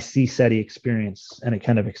 called My CSETI Experience. And it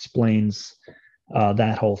kind of explains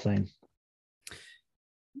that whole thing.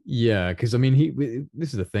 Yeah, because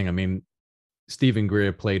this is the thing. Stephen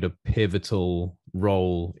Greer played a pivotal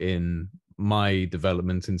role in my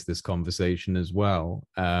development into this conversation as well.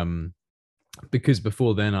 Because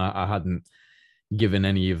before then, I hadn't given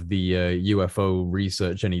any of the UFO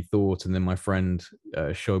research any thought. And then my friend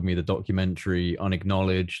showed me the documentary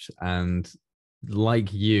Unacknowledged. And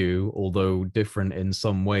like you, although different in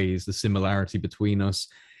some ways, the similarity between us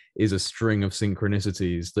is a string of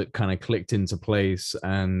synchronicities that kind of clicked into place.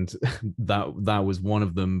 And that was one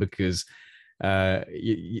of them, because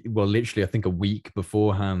literally, I think a week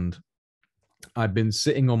beforehand, I'd been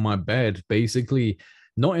sitting on my bed, basically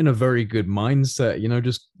not in a very good mindset,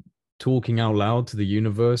 just talking out loud to the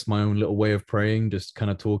universe, my own little way of praying, just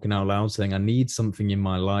kind of talking out loud, saying I need something in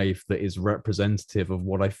my life that is representative of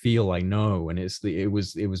what I feel I know. And it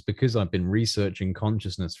was because I've been researching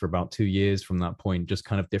consciousness for about 2 years from that point, just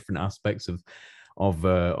kind of different aspects of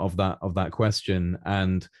that question.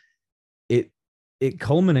 And it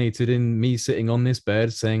culminated in me sitting on this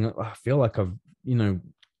bed saying, I feel like I've,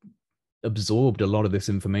 absorbed a lot of this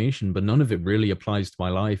information, but none of it really applies to my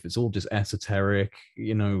life. It's all just esoteric.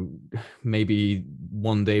 Maybe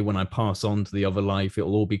one day when I pass on to the other life,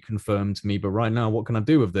 it'll all be confirmed to me. But right now, what can I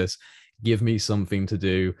do with this? Give me something to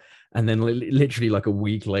do. And then literally like a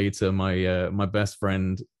week later, my best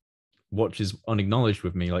friend watches Unacknowledged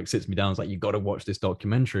with me, like sits me down, is like, you got to watch this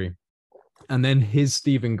documentary. And then his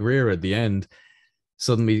Stephen Greer at the end,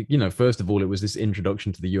 suddenly, first of all, it was this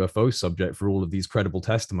introduction to the UFO subject for all of these credible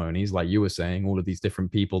testimonies, like you were saying, all of these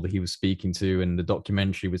different people that he was speaking to, and the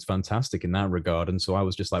documentary was fantastic in that regard. And so I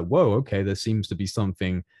was just like, whoa, okay, there seems to be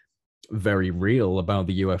something very real about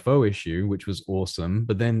the UFO issue, which was awesome.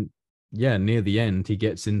 But then, near the end, he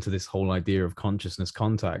gets into this whole idea of consciousness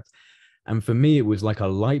contact. And for me, it was like a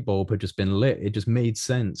light bulb had just been lit. It just made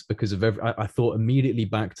sense because of I thought immediately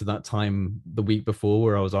back to that time the week before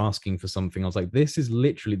where I was asking for something. I was like, this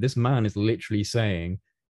man is literally saying,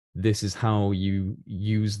 this is how you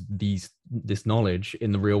use this knowledge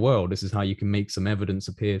in the real world. This is how you can make some evidence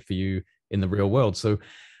appear for you in the real world. So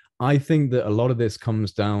I think that a lot of this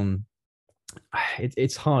comes down,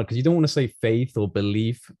 it's hard because you don't want to say faith or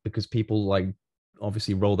belief because people like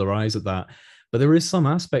obviously roll their eyes at that, but there is some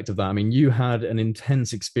aspect of that. I mean, you had an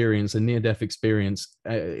intense experience, a near-death experience,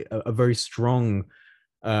 a very strong,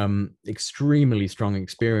 extremely strong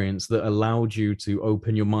experience that allowed you to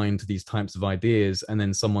open your mind to these types of ideas, and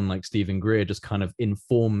then someone like Stephen Greer just kind of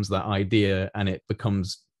informs that idea and it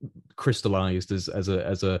becomes crystallized as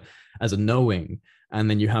a knowing, and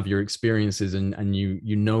then you have your experiences, and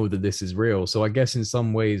you know that this is real. So I guess in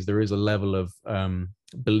some ways there is a level of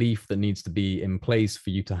belief that needs to be in place for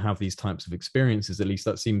you to have these types of experiences. At least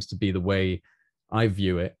that seems to be the way I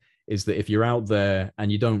view it, is that if you're out there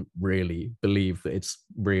and you don't really believe that it's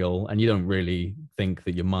real, and you don't really think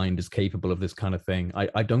that your mind is capable of this kind of thing,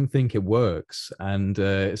 I don't think it works. And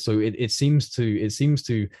so it seems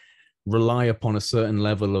to rely upon a certain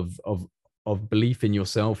level of belief in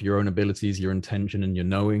yourself, your own abilities, your intention, and your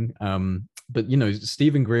knowing. But you know,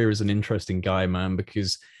 Stephen Greer is an interesting guy, man,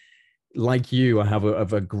 because like you, I have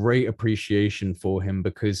a great appreciation for him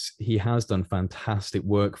because he has done fantastic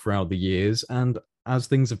work throughout the years, and as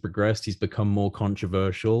things have progressed, he's become more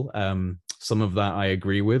controversial. Some of that I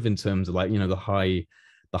agree with in terms of, like, you know, the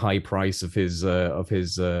high price of his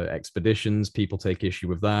expeditions. People take issue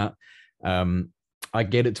with that. I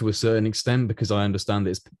get it to a certain extent because I understand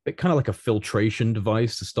that it's kind of like a filtration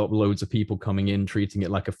device to stop loads of people coming in, treating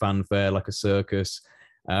it like a fanfare, like a circus,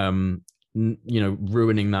 you know,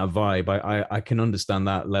 ruining that vibe. I can understand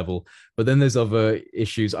that level. But then there's other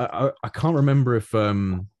issues. I can't remember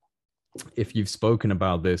if you've spoken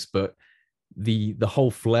about this, but the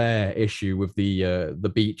whole flare issue with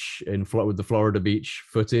the beach with the Florida beach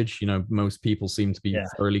footage, you know, most people seem to be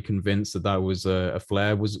thoroughly convinced that that was a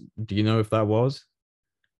flare. Do you know if that was?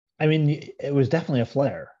 I mean, it was definitely a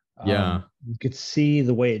flare. Yeah. You could see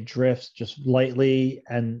the way it drifts just lightly,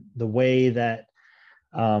 and the way that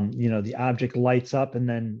you know, the object lights up, and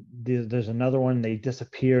then there's another one, they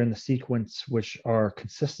disappear in the sequence, which are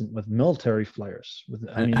consistent with military flares.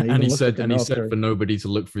 I mean, And he said for nobody to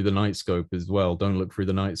look through the night scope as well. Don't look through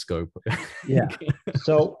the night scope. Yeah.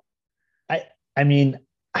 So I mean,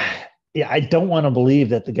 yeah, I don't want to believe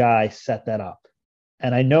that the guy set that up.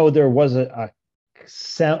 And I know there was a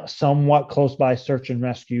somewhat close by search and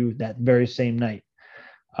rescue that very same night,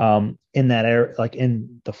 in that area, like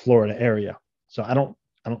in the Florida area. So I don't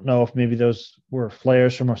know if maybe those were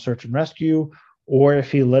flares from a search and rescue, or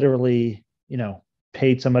if he literally, you know,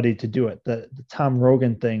 paid somebody to do it. The Tom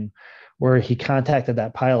Rogan thing, where he contacted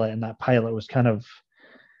that pilot, and that pilot was kind of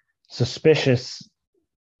suspicious.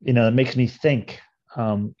 You know, it makes me think,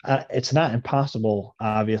 it's not impossible,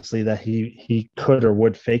 obviously, that he could or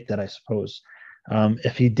would fake that, I suppose.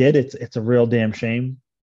 If he did, it's a real damn shame.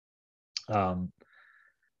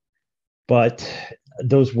 But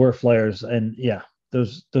those were flares, and yeah,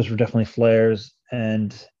 those were definitely flares.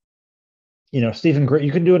 And you know, Stephen Greer,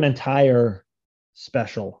 you can do an entire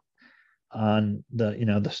special on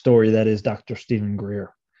the story that is Dr. Stephen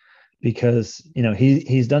Greer, because you know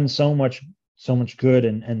he's done so much good,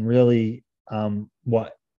 and really,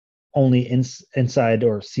 what only inside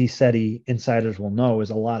or CSETI insiders will know is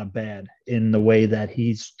a lot of bad in the way that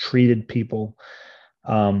he's treated people.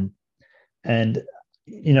 And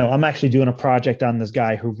you know, I'm actually doing a project on this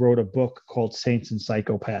guy who wrote a book called Saints and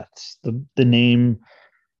Psychopaths. The name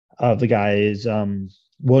of the guy is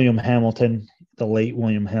William Hamilton, the late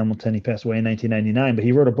William Hamilton. He passed away in 1999, but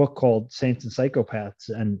he wrote a book called Saints and Psychopaths.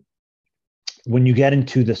 And when you get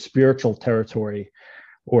into the spiritual territory,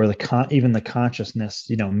 or even the consciousness,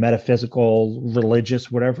 you know, metaphysical,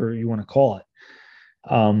 religious, whatever you want to call it,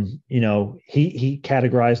 you know, he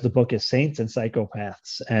categorized the book as Saints and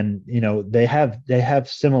Psychopaths, and you know, they have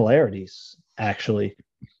similarities, actually.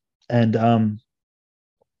 And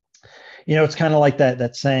you know, it's kind of like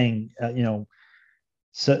that saying, you know,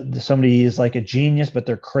 so somebody is like a genius but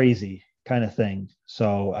they're crazy, kind of thing.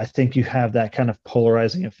 So I think you have that kind of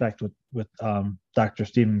polarizing effect with Dr.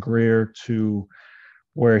 Stephen Greer, to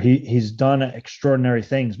where he's done extraordinary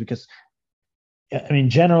things. Because I mean,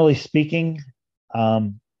 generally speaking,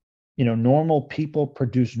 you know, normal people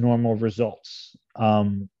produce normal results,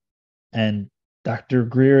 and Dr.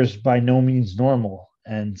 Greer is by no means normal,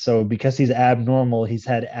 and so because he's abnormal, he's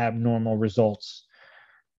had abnormal results.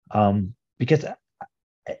 Because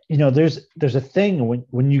you know, there's a thing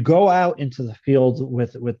when you go out into the field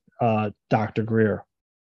with Dr. Greer.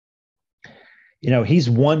 You know, he's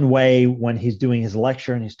one way when he's doing his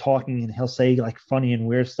lecture and he's talking, and he'll say like funny and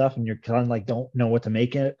weird stuff, and you're kind of like don't know what to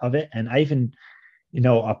make of it. And I even,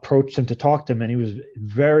 approached him to talk to him, and he was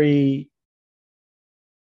very.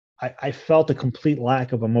 I felt a complete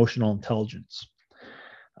lack of emotional intelligence.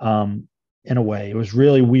 In a way, it was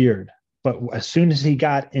really weird. But as soon as he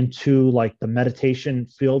got into like the meditation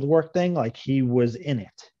field work thing, like he was in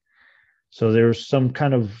it. So there's some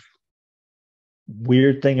kind of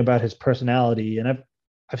weird thing about his personality, and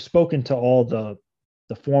I've spoken to all the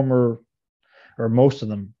former, or most of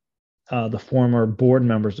them, the former board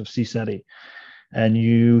members of CSETI, and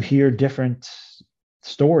you hear different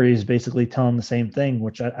stories basically telling the same thing,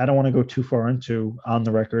 which I don't want to go too far into on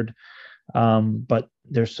the record, but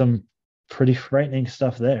there's some pretty frightening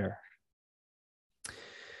stuff there.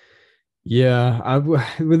 Yeah, well,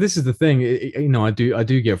 this is the thing. I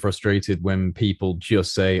do get frustrated when people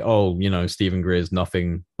just say, "Oh, Stephen Greer is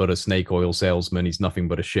nothing but a snake oil salesman. He's nothing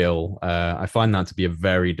but a shill." I find that to be a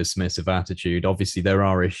very dismissive attitude. Obviously, there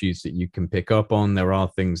are issues that you can pick up on. There are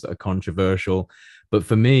things that are controversial, but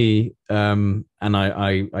for me, and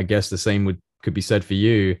I guess the same could be said for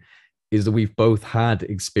you, is that we've both had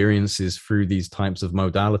experiences through these types of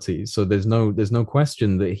modalities. So there's no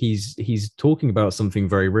question that he's talking about something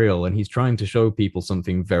very real, and he's trying to show people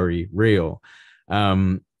something very real.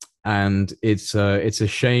 And it's a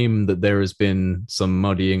shame that there has been some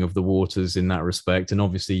muddying of the waters in that respect. And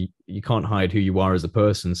obviously, you can't hide who you are as a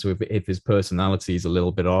person. So if his personality is a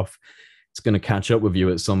little bit off, it's going to catch up with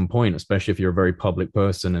you at some point, especially if you're a very public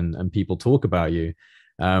person and people talk about you.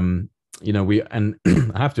 I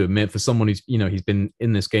have to admit, for someone who's, he's been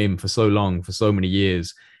in this game for so long, for so many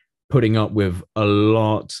years, putting up with a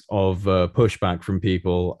lot of pushback from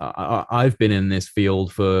people. I've been in this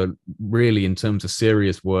field for really, in terms of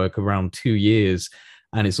serious work, around 2 years,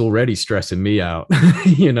 and it's already stressing me out.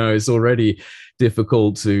 It's already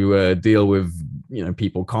difficult to deal with,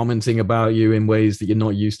 people commenting about you in ways that you're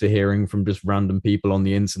not used to hearing from just random people on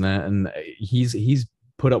the internet. And he's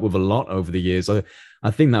put up with a lot over the years. I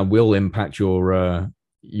think that will impact your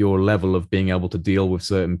level of being able to deal with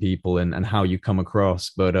certain people and how you come across.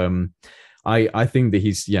 But I think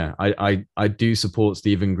that I do support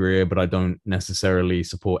Stephen Greer, but I don't necessarily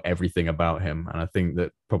support everything about him. And I think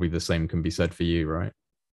that probably the same can be said for you, right?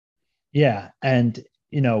 Yeah, and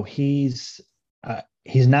he's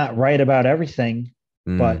not right about everything,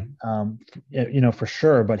 but for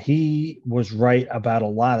sure. But he was right about a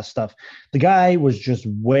lot of stuff. The guy was just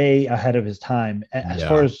way ahead of his time as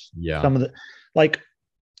far as some of the, like,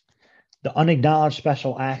 the unacknowledged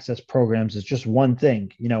special access programs is just one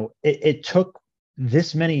thing. It took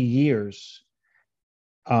this many years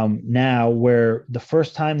now, where the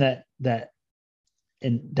first time that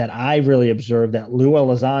I really observed that Lou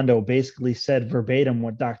Elizondo basically said verbatim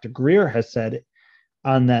what Dr. Greer has said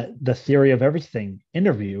on the Theory of Everything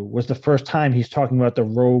interview was the first time he's talking about the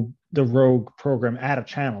rogue program out of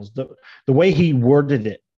channels. The way he worded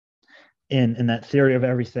it in that Theory of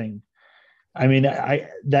Everything. I mean,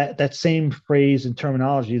 that same phrase and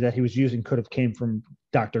terminology that he was using could have came from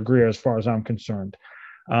Dr. Greer, as far as I'm concerned.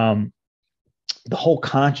 The whole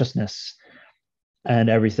consciousness and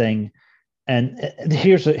everything. And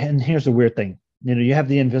here's a weird thing. You have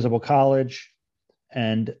the Invisible College,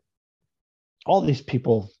 and all these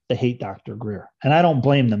people, they hate Dr. Greer, and I don't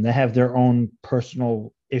blame them. They have their own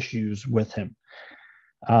personal issues with him.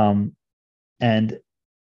 I've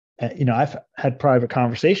had private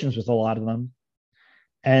conversations with a lot of them,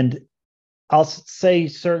 and I'll say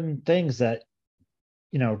certain things that,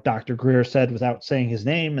 Dr. Greer said without saying his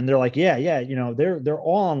name. And they're like, yeah. They're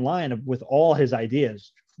all in line with all his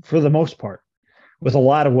ideas for the most part, with a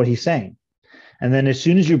lot of what he's saying. And then as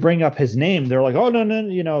soon as you bring up his name, they're like, oh,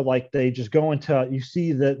 no, like they just go into, you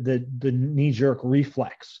see the knee-jerk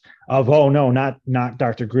reflex of, oh, no, not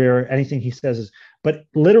Dr. Greer. Anything he says is, but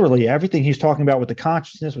literally everything he's talking about with the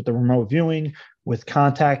consciousness, with the remote viewing, with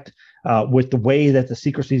contact, with the way that the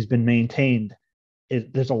secrecy has been maintained,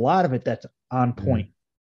 there's a lot of it that's on point.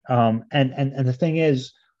 And the thing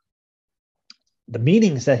is, the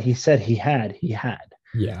meetings that he said he had.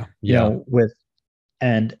 Yeah. With,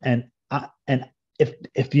 and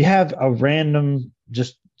if you have a random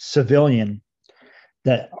just civilian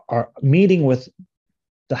that are meeting with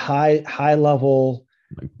the high level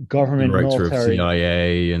government, director military, of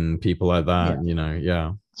CIA and people like that,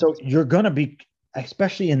 So you're going to be,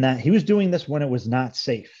 especially in that, he was doing this when it was not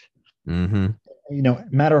safe. Mm-hmm.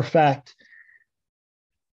 Matter of fact,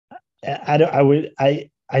 I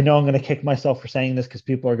know I'm going to kick myself for saying this because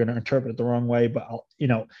people are going to interpret it the wrong way, but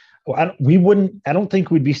I don't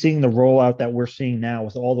think we'd be seeing the rollout that we're seeing now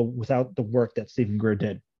without the work that Stephen Greer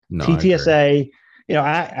did. No, TTSA,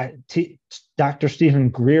 Dr. Stephen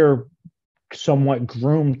Greer somewhat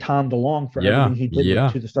groomed Tom DeLonge for everything he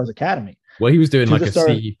did to the Stars Academy. Well, he was doing to like the a start.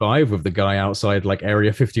 CE5 with the guy outside like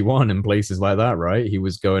Area 51 and places like that, right? He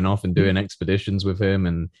was going off and doing expeditions with him,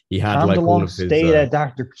 and he had Tom like all DeLonge of his stayed at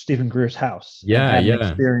Dr. Stephen Greer's house and yeah, had an yeah.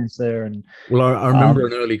 experience there. And Well, I remember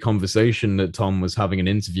um, an early conversation that Tom was having an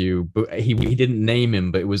interview, but he didn't name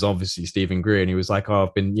him, but it was obviously Stephen Greer. And he was like, oh,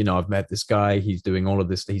 I've been, I've met this guy. He's doing all of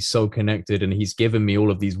this. He's so connected and he's given me all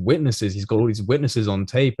of these witnesses. He's got all these witnesses on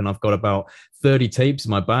tape. And I've got about 30 tapes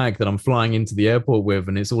in my bag that I'm flying into the airport with.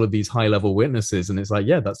 And it's all of these high level witnesses. And it's like,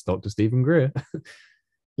 yeah, that's Dr. Stephen Greer.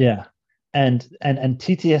 yeah, and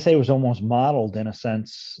TTSA was almost modeled in a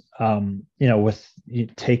sense, with you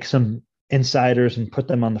take some insiders and put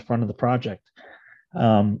them on the front of the project.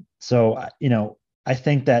 So I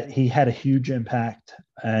think that he had a huge impact,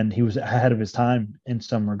 and he was ahead of his time in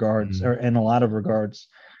some regards, or in a lot of regards.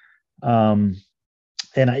 Um,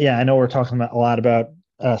 and yeah, I know we're talking about a lot about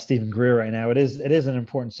Stephen Greer right now. It is an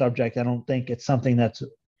important subject. I don't think it's something that's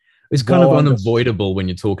It's kind of well understood. unavoidable when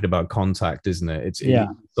you're talking about contact, isn't it? Yeah,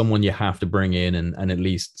 Someone you have to bring in and at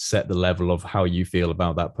least set the level of how you feel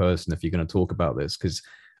about that person if you're going to talk about this, because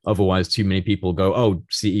otherwise too many people go, oh,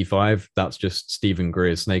 CE5, that's just Stephen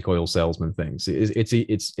Greer's snake oil salesman things.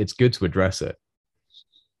 It's good to address it.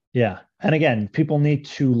 yeah. And again, people need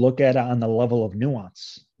to look at it on the level of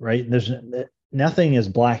nuance, right? There's nothing is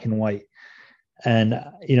black and white. And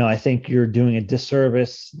I think you're doing a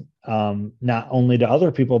disservice, not only to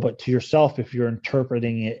other people but to yourself if you're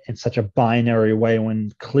interpreting it in such a binary way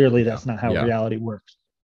when clearly Yeah, that's not how yeah, reality works.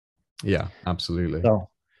 yeah, absolutely. So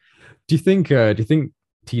Do you think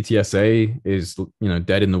TTSA is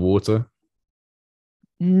dead in the water?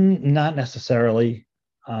 not necessarily.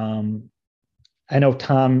 um, I know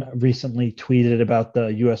Tom recently tweeted about the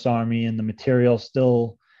U.S. Army and the material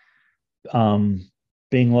still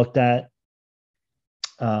being looked at.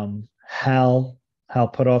 Hal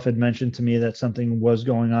Putoff had mentioned to me that something was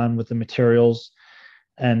going on with the materials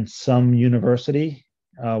and some university,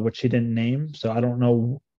 which he didn't name. So I don't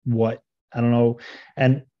know what. I don't know,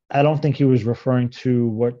 and I don't think he was referring to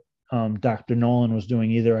what Dr. Nolan was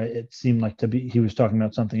doing either. It seemed like he was talking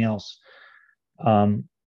about something else. Um,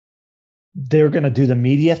 they're going to do the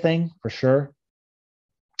media thing for sure,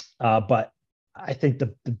 but I think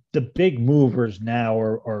the big movers now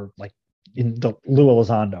are like in the Lou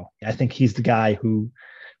Elizondo. I think he's the guy who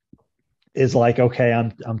is like, okay,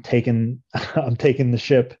 I'm taking I'm taking the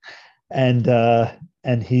ship,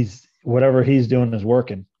 and he's whatever he's doing is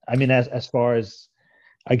working. I mean, as far as,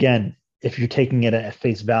 again, if you're taking it at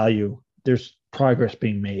face value, there's progress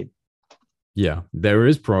being made. Yeah, there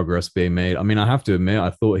is progress being made. I mean, I have to admit, I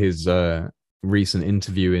thought his recent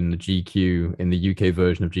interview in the GQ, in the UK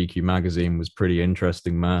version of GQ magazine, was pretty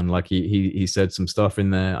interesting, man. Like he said some stuff in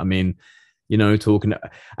there. I mean, talking,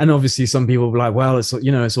 and obviously some people will be like, well, it's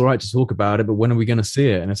all right to talk about it, but when are we going to see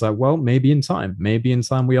it? And it's like, well, maybe in time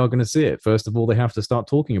we are going to see it. First of all, they have to start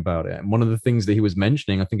talking about it. And one of the things that he was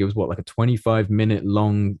mentioning, I think it was like a 25-minute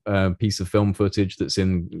long piece of film footage that's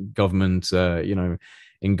in government,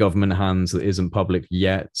 in government hands that isn't public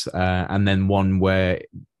yet. And then one where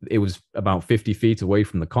it was about 50 feet away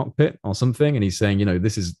from the cockpit or something. And he's saying,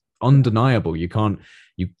 this is undeniable. You can't,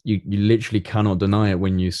 you literally cannot deny it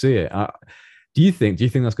when you see it. Do you think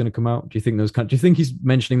that's going to come out? Do you think he's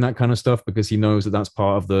mentioning that kind of stuff because he knows that that's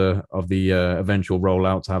part of the eventual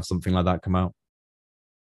rollout to have something like that come out?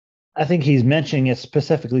 I think he's mentioning it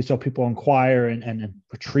specifically so people inquire and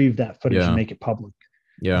retrieve that footage and Yeah. make it public.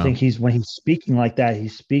 I Yeah. think when he's speaking like that,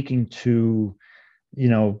 he's speaking to, you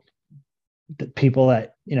know, the people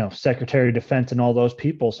that, Secretary of Defense and all those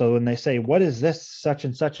people. So when they say, what is this, such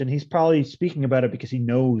and such, and he's probably speaking about it because he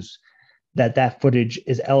knows that footage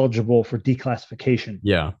is eligible for declassification.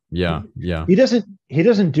 Yeah. Yeah. Yeah. He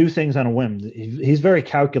doesn't do things on a whim. He's very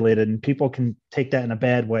calculated, and people can take that in a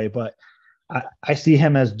bad way, but I see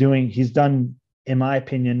him as he's done, in my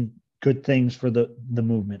opinion, good things for the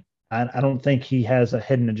movement. I don't think he has a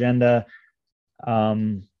hidden agenda.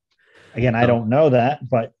 Again, I No. don't know that,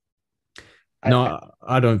 but No,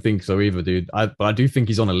 I don't think so either, dude. But I do think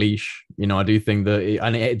he's on a leash. I do think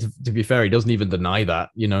that, to be fair, he doesn't even deny that.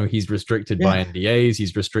 He's restricted by yeah, NDAs.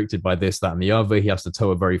 He's restricted by this, that, and the other. He has to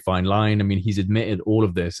toe a very fine line. I mean, he's admitted all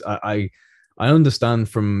of this. I understand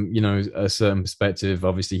from a certain perspective.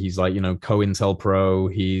 Obviously, he's like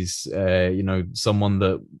COINTELPRO. He's someone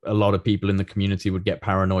that a lot of people in the community would get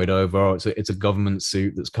paranoid over. It's a government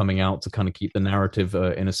suit that's coming out to kind of keep the narrative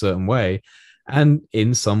in a certain way. And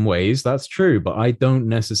in some ways, that's true, but I don't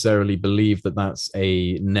necessarily believe that that's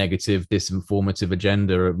a negative, disinformative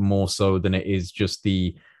agenda, more so than it is just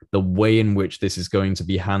the the way in which this is going to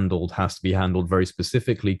be handled has to be handled very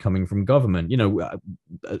specifically coming from government.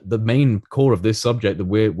 The main core of this subject that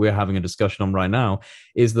we're having a discussion on right now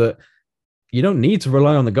is that you don't need to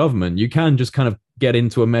rely on the government. You can just kind of get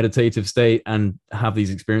into a meditative state and have these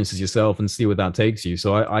experiences yourself and see where that takes you.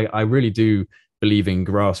 So I really do believe in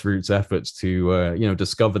grassroots efforts to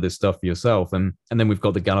discover this stuff for yourself. And then we've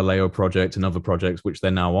got the Galileo project and other projects which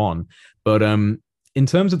they're now on. But in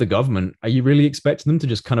terms of the government, are you really expecting them to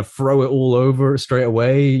just kind of throw it all over straight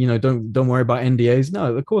away? Don't worry about NDAs.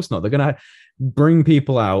 No, of course not. They're going to bring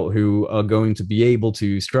people out who are going to be able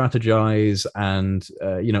to strategize and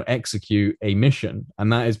execute a mission.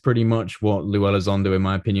 And that is pretty much what Lou Elizondo, in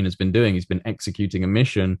my opinion, has been doing. He's been executing a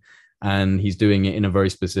mission, and he's doing it in a very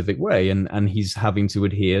specific way, and he's having to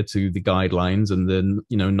adhere to the guidelines and the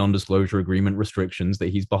non-disclosure agreement restrictions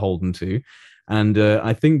that he's beholden to. And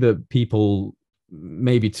I think that people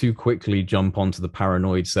maybe too quickly jump onto the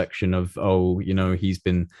paranoid section of, he's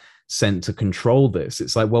been sent to control this.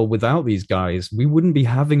 It's like, well, without these guys, we wouldn't be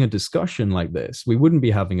having a discussion like this.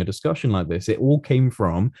 It all came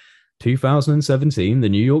from 2017, the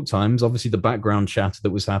New York Times, obviously the background chatter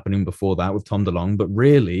that was happening before that with Tom DeLonge, but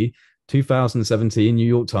really 2017 New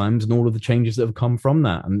York Times and all of the changes that have come from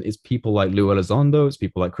that. And it's people like Lou Elizondo, it's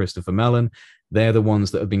people like Christopher Mellon. They're the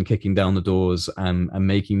ones that have been kicking down the doors and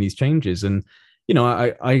making these changes. And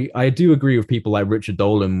I do agree with people like Richard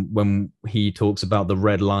Dolan when he talks about the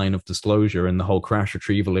red line of disclosure and the whole crash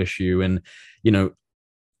retrieval issue. And,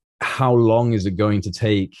 how long is it going to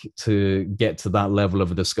take to get to that level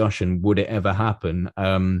of a discussion? Would it ever happen?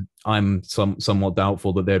 I'm somewhat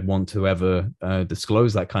doubtful that they'd want to ever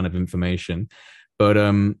disclose that kind of information. But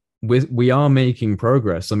we are making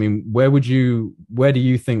progress. I mean, where do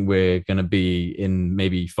you think we're going to be in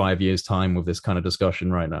maybe 5 years' time with this kind of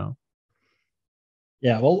discussion right now?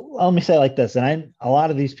 Yeah, well, let me say it like this. And a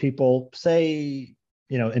lot of these people say,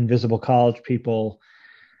 invisible college people,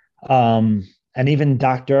 and even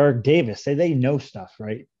Dr. Eric Davis say they know stuff,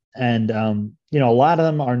 right? And, a lot of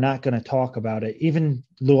them are not going to talk about it. Even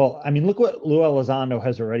look what Lou Elizondo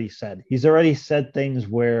has already said. He's already said things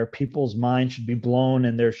where people's minds should be blown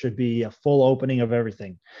and there should be a full opening of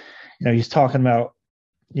everything. He's talking about,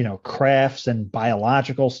 crafts and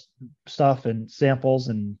biological stuff and samples.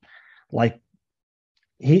 And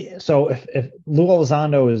if Lou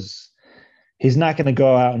Elizondo he's not going to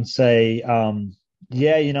go out and say,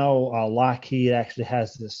 Lockheed actually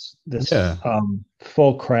has this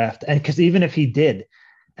full craft, and because even if he did,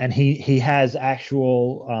 and he has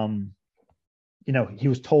actual, he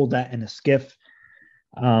was told that in a skiff,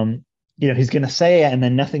 he's going to say it, and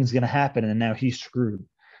then nothing's going to happen, and now he's screwed.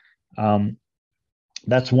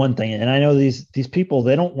 That's one thing, and I know these people,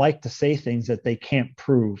 they don't like to say things that they can't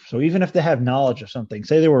prove. So even if they have knowledge of something,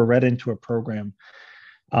 say they were read into a program.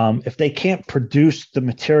 If they can't produce the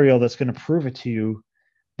material that's going to prove it to you,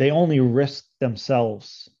 they only risk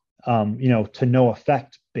themselves, to no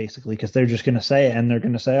effect, basically, because they're just going to say it, and they're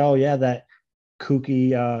going to say, oh, yeah, that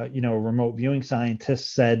kooky, remote viewing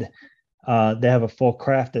scientist said they have a full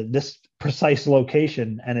craft at this precise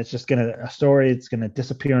location, and it's just it's going to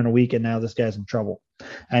disappear in a week, and now this guy's in trouble.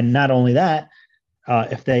 And not only that,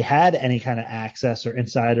 if they had any kind of access or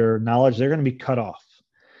insider knowledge, they're going to be cut off.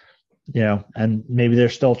 And maybe they're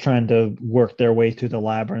still trying to work their way through the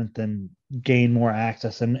labyrinth and gain more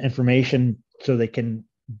access and information so they can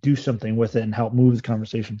do something with it and help move the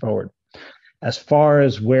conversation forward. As far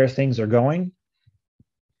as where things are going,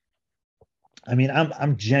 I mean,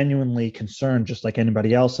 I'm genuinely concerned, just like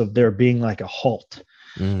anybody else, of there being like a halt,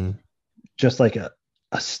 just like a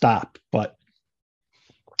stop. But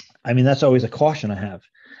I mean, that's always a caution I have.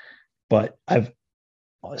 But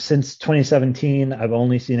since 2017, I've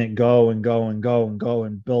only seen it go and go and go and go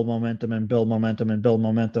and build momentum and build momentum and build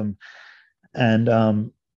momentum.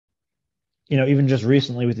 And, even just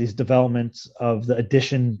recently with these developments of the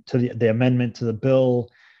addition to the amendment to the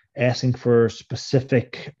bill, asking for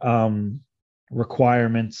specific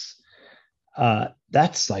requirements,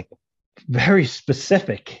 that's like very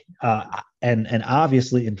specific and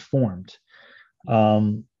obviously informed.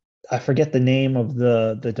 I forget the name of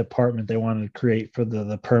the department they wanted to create for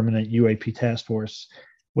the permanent UAP task force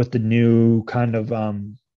with the new kind of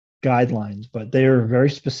guidelines, but they are very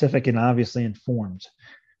specific and obviously informed.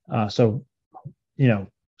 So,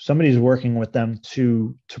 somebody's working with them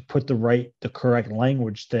to put the correct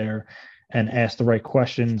language there and ask the right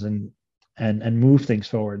questions and move things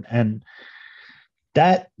forward. And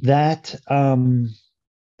that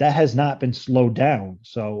has not been slowed down.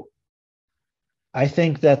 So I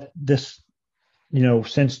think that this,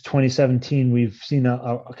 since 2017, we've seen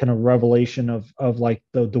a kind of revelation of like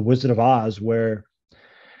the Wizard of Oz, where,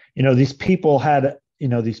 these people had,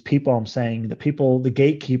 these people, I'm saying the people, the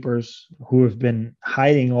gatekeepers who have been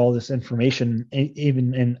hiding all this information,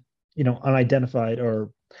 even in, unidentified or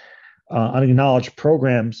unacknowledged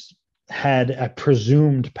programs, had a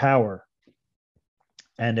presumed power.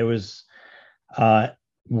 And it was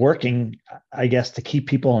working, I guess, to keep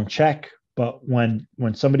people in check. But when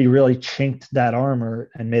somebody really chinked that armor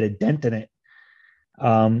and made a dent in it,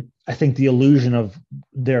 I think the illusion of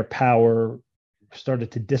their power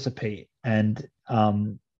started to dissipate. And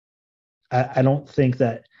I don't think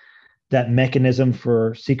that mechanism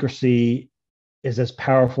for secrecy is as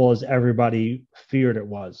powerful as everybody feared it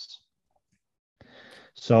was.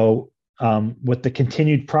 So with the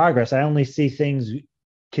continued progress, I only see things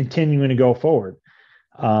continuing to go forward.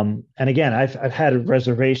 And again, I've had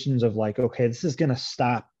reservations of like, okay, this is going to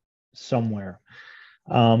stop somewhere.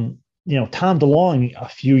 Tom DeLonge a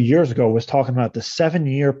few years ago was talking about the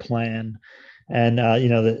 7-year plan, and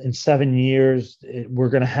in 7 years we're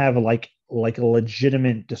going to have like a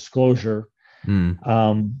legitimate disclosure, not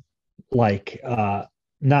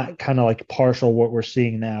kind of like partial what we're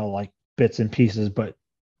seeing now, like bits and pieces, but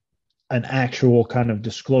an actual kind of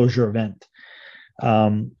disclosure event.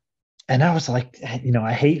 And I was like,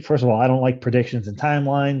 I hate, first of all, I don't like predictions and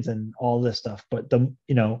timelines and all this stuff, but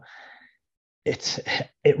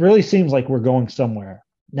it really seems like we're going somewhere.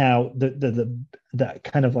 Now, the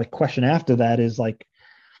kind of like question after that is like,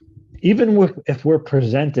 even if we're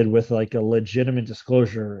presented with like a legitimate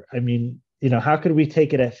disclosure, I mean, how could we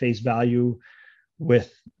take it at face value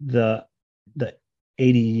with the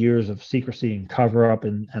 80 years of secrecy and cover up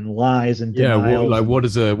and lies and denials? What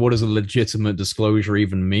does a legitimate disclosure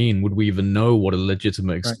even mean? Would we even know what a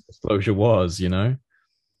legitimate disclosure was? Yeah,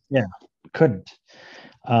 couldn't.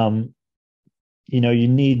 You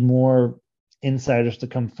need more insiders to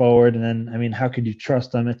come forward, and then, I mean, how could you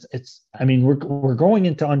trust them? It's I mean, we're going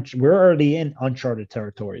into we're already in uncharted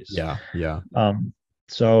territories. Yeah.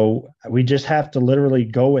 So we just have to literally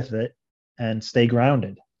go with it and stay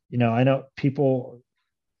grounded. I know people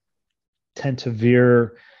tend to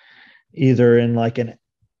veer either in like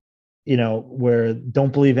where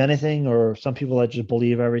don't believe anything, or some people that just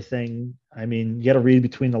believe everything. I mean, you got to read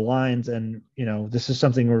between the lines, and this is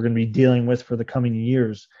something we're going to be dealing with for the coming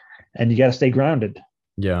years, and you got to stay grounded.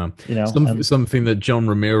 Yeah. Something that John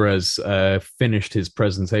Ramirez finished his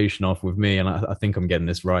presentation off with me, and I think I'm getting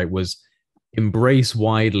this right, was embrace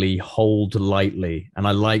widely, hold lightly. And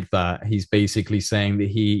I like that. He's basically saying that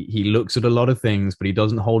he looks at a lot of things, but he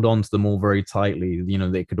doesn't hold on to them all very tightly.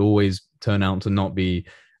 They could always turn out to not be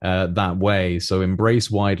that way. So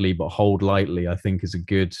embrace widely, but hold lightly, I think, is a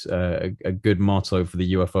good motto for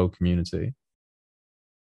the UFO community.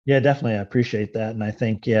 Yeah, definitely. I appreciate that. And I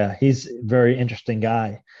think, yeah, he's a very interesting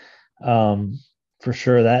guy. For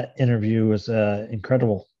sure. That interview was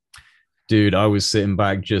incredible. Dude, I was sitting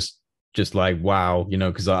back just like, wow,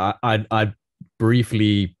 because I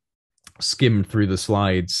briefly skimmed through the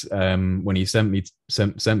slides when he sent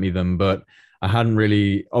me them, but I hadn't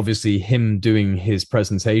really, obviously, him doing his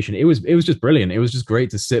presentation. It was just brilliant. It was just great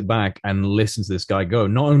to sit back and listen to this guy go.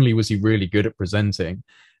 Not only was he really good at presenting,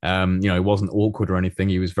 it wasn't awkward or anything.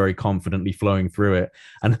 He was very confidently flowing through it.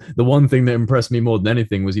 And the one thing that impressed me more than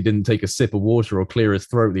anything was he didn't take a sip of water or clear his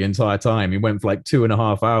throat the entire time. He went for like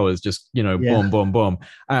 2.5 hours, just, boom, boom, boom.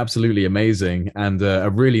 Absolutely amazing. And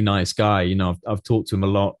a really nice guy. I've talked to him a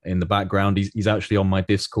lot in the background. He's actually on my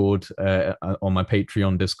Discord, on my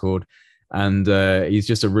Patreon Discord. And he's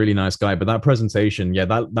just a really nice guy. But that presentation, yeah,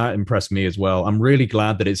 that impressed me as well. I'm really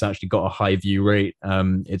glad that it's actually got a high view rate. I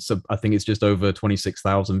think it's just over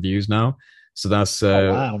 26,000 views now. So that's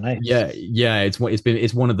wow, nice. Yeah. It's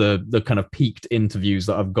one of the kind of peaked interviews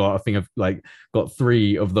that I've got. I think I've like got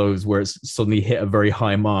 3 of those where it's suddenly hit a very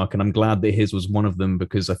high mark, and I'm glad that his was one of them,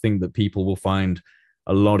 because I think that people will find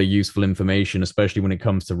a lot of useful information, especially when it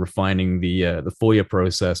comes to refining the FOIA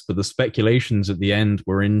process. But the speculations at the end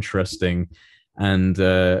were interesting, and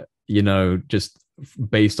just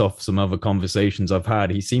based off some other conversations I've had,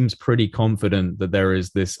 he seems pretty confident that there is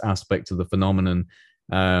this aspect of the phenomenon,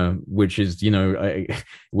 which is,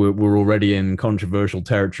 we're already in controversial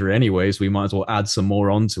territory anyway, so we might as well add some more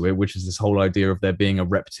onto it, which is this whole idea of there being a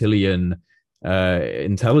reptilian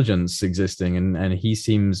intelligence existing, and he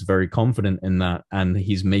seems very confident in that, and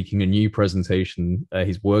he's making a new presentation,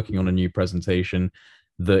 he's working on a new presentation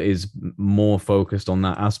that is more focused on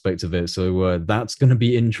that aspect of it. So that's going to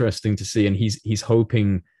be interesting to see, and he's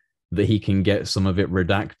hoping that he can get some of it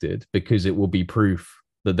redacted, because it will be proof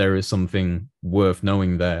that there is something worth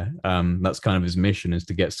knowing there. That's kind of his mission, is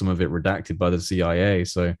to get some of it redacted by the CIA.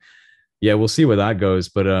 So yeah, we'll see where that goes,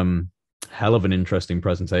 but hell of an interesting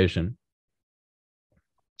presentation.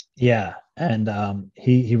 Yeah, and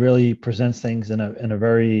he really presents things in a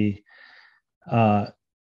very uh,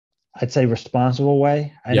 I'd say responsible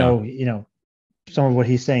way. I Yeah, know, some of what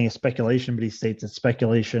he's saying is speculation, but he states it's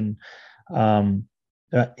speculation. Um,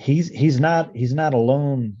 he's not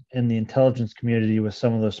alone in the intelligence community with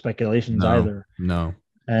some of those speculations no, either. no.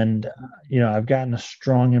 And I've gotten a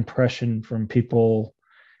strong impression from people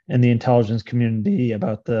in the intelligence community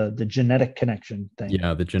about the genetic connection thing.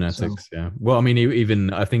 Yeah, the So genetics. Yeah. Well, I mean,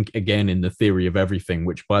 even I think again in the theory of everything,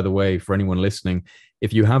 which by the way, for anyone listening,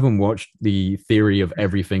 if you haven't watched the theory of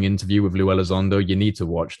everything interview with Lou Elizondo, you need to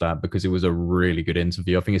watch that because it was a really good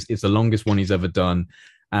interview. I think it's the longest one he's ever done.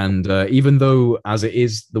 And even though, as it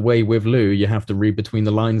is the way with Lou, you have to read between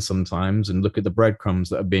the lines sometimes and look at the breadcrumbs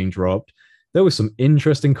that are being dropped. There were some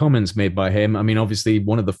interesting comments made by him. I mean, obviously,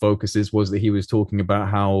 one of the focuses was that he was talking about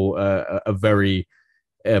how a very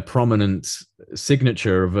prominent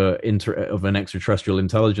signature of of an extraterrestrial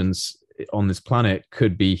intelligence on this planet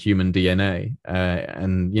could be human DNA.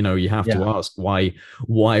 And you have yeah, to ask why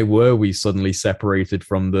were we suddenly separated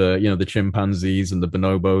from the chimpanzees and the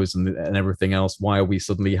bonobos and everything else? Why are we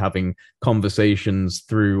suddenly having conversations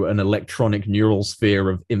through an electronic neural sphere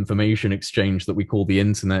of information exchange that we call the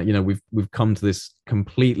internet? We've come to this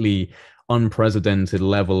completely unprecedented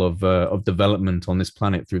level of development on this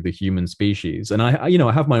planet through the human species. And I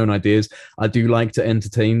have my own ideas. I do like to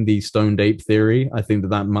entertain the stoned ape theory. I think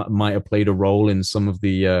that might have played a role in some of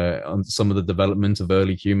the development of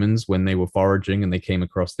early humans when they were foraging and they came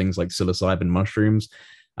across things like psilocybin mushrooms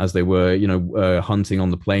as they were, hunting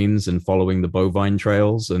on the plains and following the bovine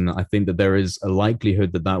trails. And I think that there is a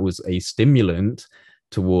likelihood that that was a stimulant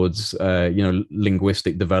towards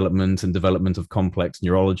linguistic development and development of complex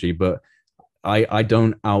neurology. But I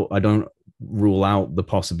don't rule out the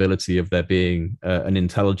possibility of there being an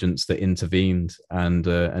intelligence that intervened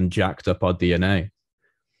and jacked up our DNA.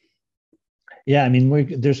 yeah. I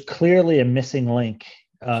mean, there's clearly a missing link.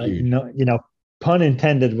 Huge. Pun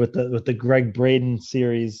intended with the Greg Braden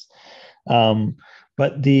series.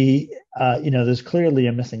 But there's clearly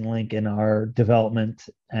a missing link in our development,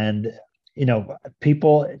 and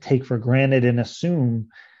people take for granted and assume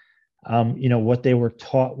what they were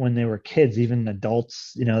taught when they were kids, even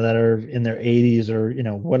adults, that are in their 80s or,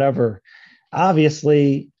 whatever.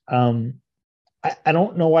 Obviously, I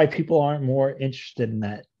don't know why people aren't more interested in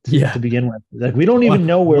that Yeah. to begin with. Like, we don't Why, even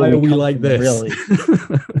know where why are we we come like from, this?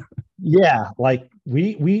 really. Yeah, like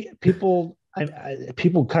people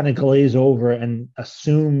kind of glaze over and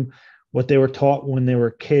assume what they were taught when they were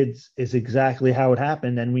kids is exactly how it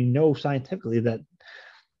happened, and we know scientifically that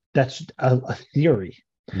that's a theory.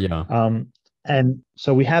 Yeah. Um, and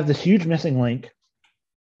so we have this huge missing link,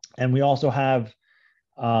 and we also have,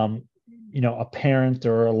 apparent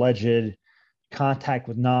or alleged contact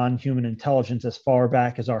with non-human intelligence as far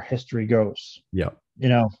back as our history goes. Yeah.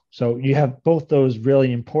 So you have both those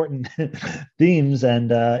really important themes,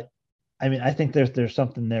 and I think there's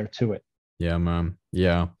something there to it. Yeah, man.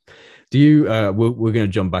 Yeah. Do you we're going to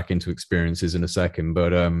jump back into experiences in a second, but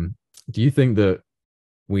do you think that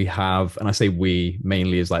we have, and I say we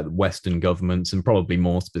mainly as like Western governments and probably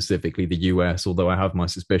more specifically the US, although I have my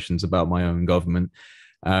suspicions about my own government,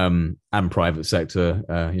 and private sector,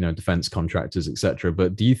 defense contractors, etc.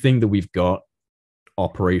 But do you think that we've got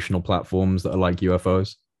operational platforms that are like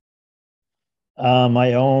UFOs?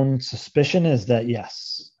 My own suspicion is that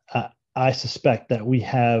yes, I suspect that we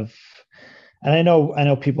have, and I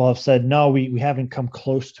know people have said no, we haven't come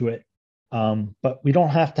close to it, but we don't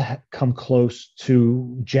have to come close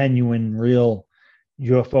to genuine, real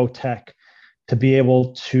UFO tech to be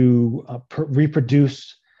able to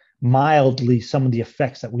reproduce mildly some of the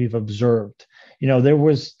effects that we've observed. There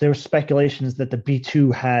was speculations that the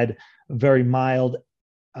B2 had a very mild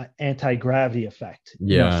anti-gravity effect.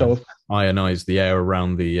 Yeah, So ionize the air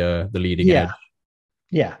around the leading yeah, edge.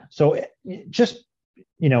 yeah. So just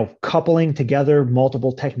coupling together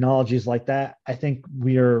multiple technologies like that, I think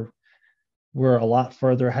we're a lot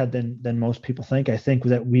further ahead than most people think. I think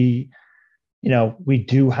that we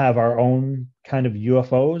do have our own kind of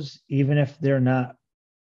UFOs, even if they're not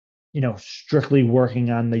strictly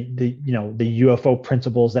working on the UFO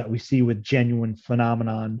principles that we see with genuine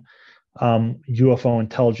phenomenon UFO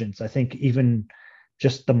intelligence. I think even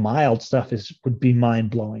just the mild stuff would be mind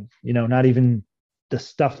blowing. Not even the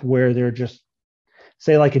stuff where they're just,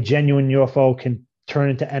 say, like a genuine UFO can turn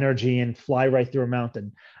into energy and fly right through a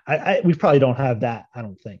mountain. We probably don't have that, I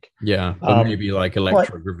don't think. Yeah, but maybe like But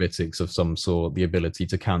electrogravitics of some sort, the ability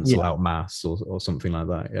to cancel yeah, out mass or something like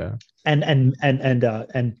that. Yeah.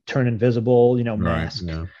 and turn invisible, Right. mask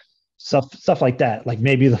Yeah. stuff like that. Like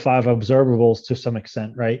maybe the five observables to some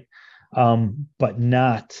extent, right? but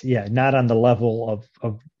not on the level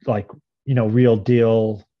of like, real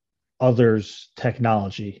deal others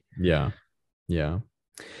technology. Yeah. Yeah.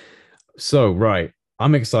 So, right.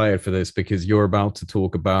 I'm excited for this because you're about to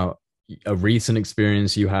talk about a recent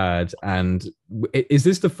experience you had. And is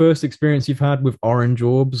this the first experience you've had with orange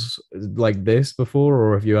orbs like this before,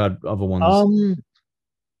 or have you had other ones? Um,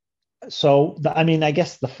 so I mean, I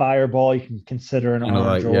guess the fireball you can consider an Kind of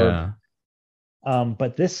orange like, orb. yeah.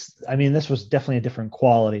 But this, I mean, this was definitely a different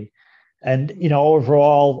quality. And,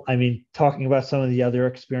 overall, I mean, talking about some of the other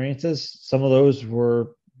experiences, some of those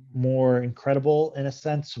were more incredible in a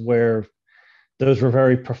sense where those were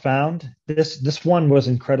very profound. This one was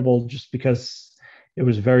incredible just because it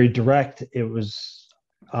was very direct. It was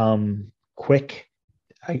quick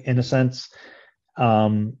in a sense,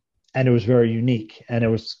 and it was very unique. And it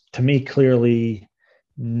was, to me, clearly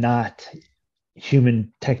not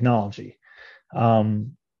human technology.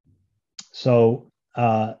 Um, so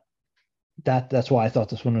that's why I thought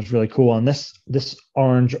this one was really cool. And this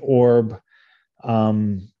orange orb,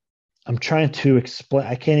 um, I'm trying to explain.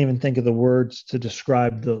 I can't even think of the words to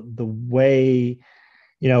describe the way.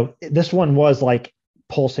 This one was like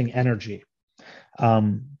pulsing energy,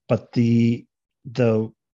 but the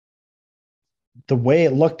the way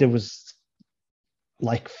it looked, it was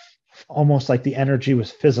like almost like the energy was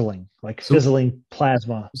fizzling, like So, fizzling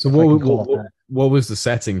plasma, so if I can call it that. what was the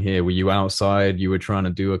setting here? Were you outside? You were trying to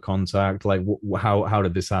do a contact? Like, how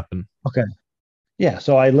did this happen? Okay. Yeah,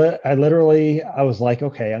 so I literally I was like,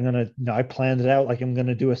 okay, I planned it out like I'm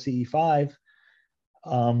gonna do a CE5,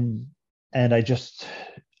 um, and I just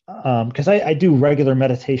because I do regular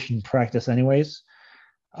meditation practice anyways,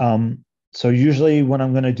 um, so usually when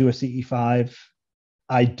I'm gonna do a CE5,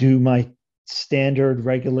 I do my standard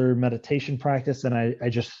regular meditation practice, and I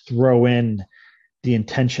just throw in the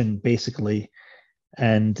intention basically,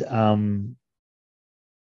 and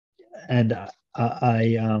and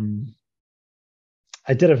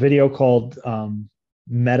I did a video called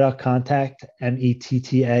Meta Contact,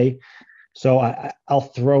 METTA. So I'll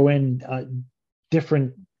throw in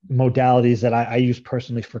different modalities that I use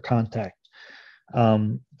personally for contact.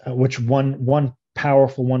 Which one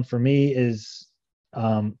powerful one for me is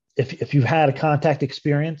if you've had a contact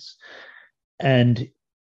experience, and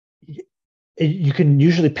you can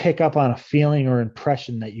usually pick up on a feeling or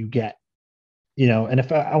impression that you get. And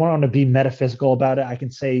if I want to be metaphysical about it, I can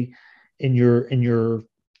say in your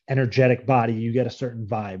energetic body you get a certain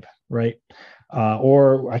vibe, right?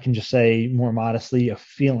 Or I can just say more modestly a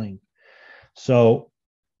feeling. So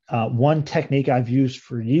one technique I've used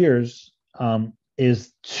for years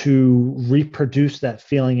is to reproduce that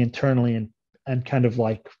feeling internally and kind of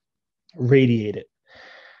like radiate it.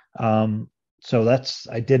 So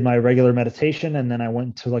I did my regular meditation, and then I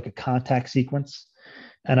went to like a contact sequence,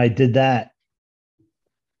 and I did that.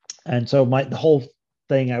 And so the whole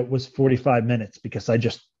thing was 45 minutes because I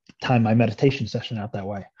just timed my meditation session out that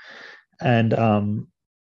way. And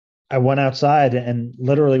I went outside, and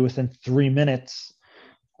literally within 3 minutes,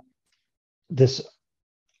 this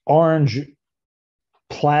orange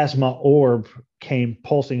plasma orb came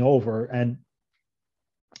pulsing over. And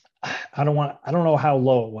I don't know how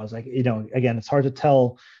low it was. Like, again, it's hard to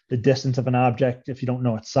tell the distance of an object if you don't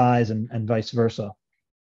know its size, and vice versa.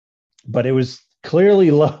 But it was clearly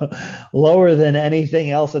lower than anything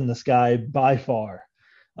else in the sky by far.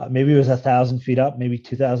 Maybe it was 1,000 feet up, maybe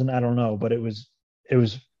 2,000. I don't know, but it was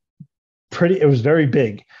pretty. It was very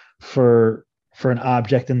big for an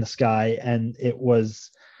object in the sky, and it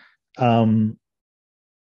was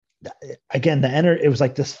again it was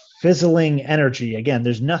like this fizzling energy. Again,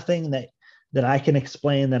 there's nothing that I can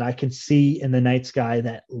explain, that I can see in the night sky,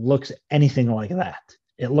 that looks anything like that.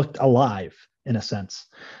 It looked alive in a sense.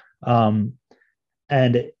 And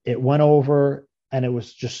it went over, and it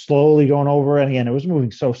was just slowly going over. And again, it was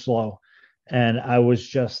moving so slow. And I was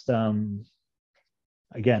just, again,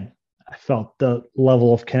 I felt the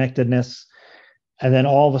level of connectedness. And then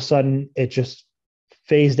all of a sudden, it just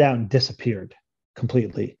phased out and disappeared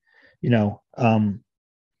completely.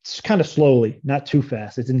 It's kind of slowly, not too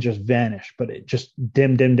fast. It didn't just vanish, but it just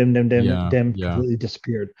dim, dim, dim, dim, dim, Yeah, dim, yeah. completely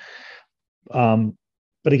disappeared.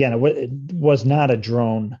 But again, it was not a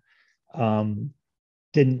drone.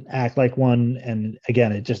 Didn't act like one, and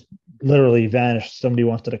again, it just literally vanished. Somebody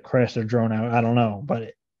wanted to crash their drone out. I don't know,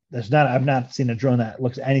 but I've not seen a drone that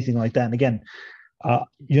looks anything like that. And again,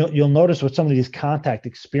 you'll notice with some of these contact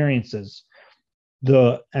experiences,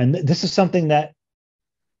 and this is something that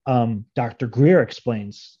Dr. Greer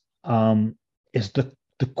explains, is the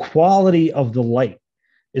quality of the light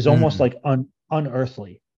is almost Mm, like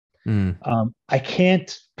unearthly. mm, I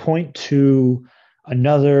can't point to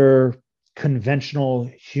another conventional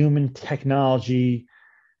human technology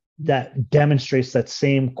that demonstrates that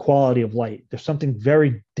same quality of light. There's something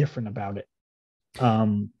very different about it.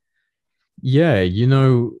 Yeah,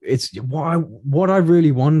 it's what I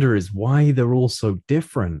really wonder is why they're all so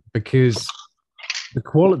different, because the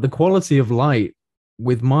quality of light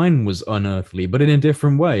with mine was unearthly, but in a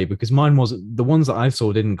different way, because mine was the ones that I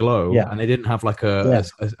saw didn't glow Yeah, and they didn't have like yeah,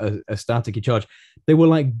 a staticky charge. They were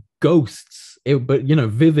like ghosts, but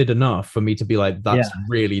vivid enough for me to be like, yeah, that's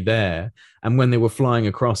really there. And when they were flying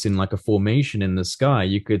across in like a formation in the sky,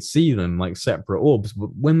 you could see them like separate orbs. But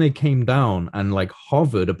when they came down and like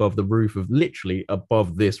hovered above the roof of literally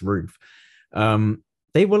above this roof,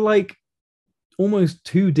 they were like almost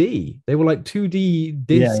 2D. They were like 2D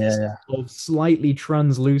yeah, yeah, discs yeah. of slightly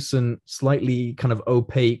translucent, slightly kind of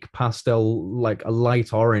opaque pastel, like a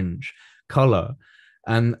light orange color.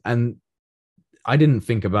 And I didn't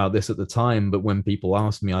think about this at the time, but when people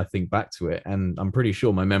asked me, I think back to it, and I'm pretty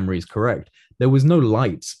sure my memory is correct. There was no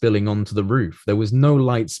light spilling onto the roof. There was no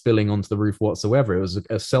light spilling onto the roof whatsoever. It was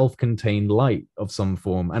a self-contained light of some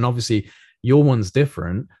form. And obviously, your one's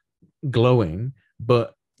different, glowing,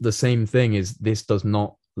 but the same thing is this does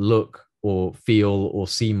not look or feel or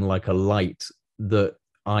seem like a light that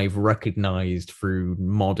I've recognized through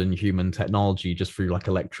modern human technology, just through like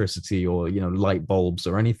electricity or light bulbs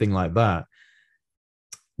or anything like that.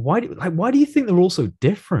 Why do you think they're all so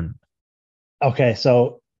different? Okay,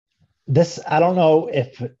 so this, I don't know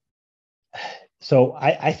if, so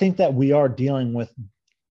I think that we are dealing with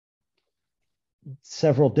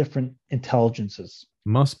several different intelligences.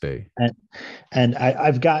 Must be. And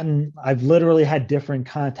I've literally had different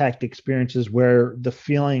contact experiences where the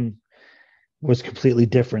feeling was completely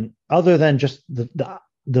different, other than just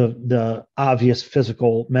the obvious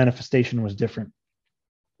physical manifestation was different.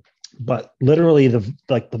 But literally the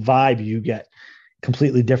vibe you get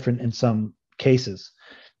completely different in some cases.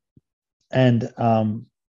 And the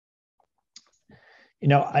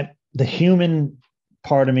human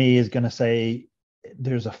part of me is going to say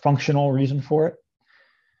there's a functional reason for it.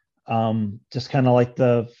 Just kind of like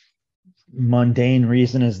the mundane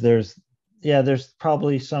reason is there's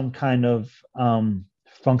probably some kind of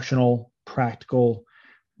functional, practical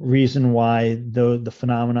reason why the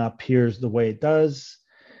phenomena appears the way it does,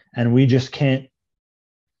 and we just can't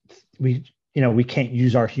we can't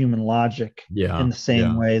use our human logic Yeah, in the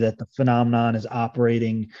same yeah. way that the phenomenon is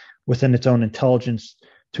operating within its own intelligence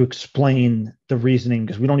to explain the reasoning,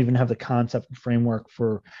 because we don't even have the concept and framework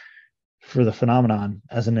for the phenomenon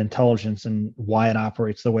as an intelligence and why it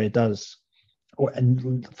operates the way it does,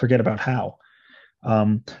 and forget about how.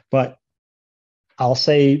 But I'll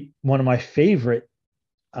say one of my favorite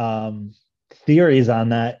theories on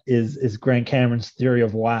that is Grant Cameron's theory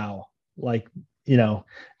of wow. Like,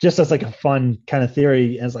 just as like a fun kind of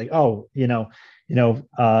theory, as like, oh,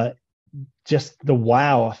 just the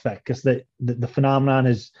wow effect, because the phenomenon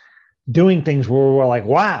is doing things where we're like,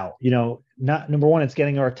 wow, not number one, it's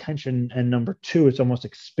getting our attention, and number two, it's almost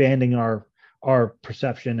expanding our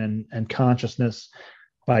perception and consciousness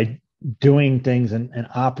by doing things and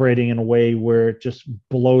operating in a way where it just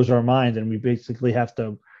blows our mind, and we basically have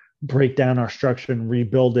to break down our structure and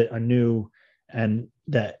rebuild it anew, and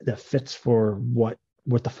that fits for what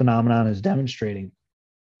the phenomenon is demonstrating.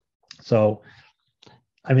 So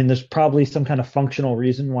I mean, there's probably some kind of functional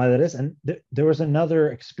reason why that is. And there was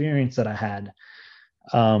another experience that I had,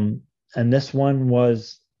 and this one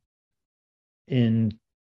was in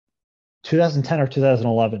 2010 or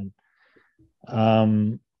 2011.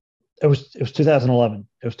 It was 2011.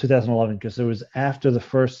 It was 2011 because it was after the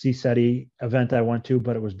first CSETI event I went to,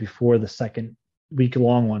 but it was before the second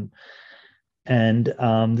week-long one. And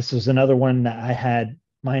this was another one that I had.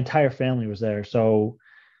 My entire family was there, so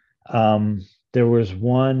there was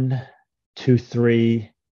one, two, three.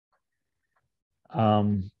 I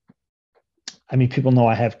mean, people know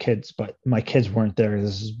I have kids, but my kids weren't there.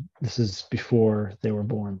 This is before they were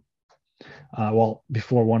born. Well,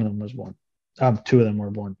 before one of them was born. Two of them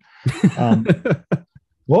were born.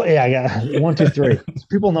 Well, yeah, I got one, two, three. So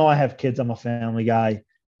people know I have kids. I'm a family guy.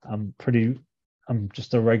 I'm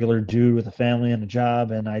just a regular dude with a family and a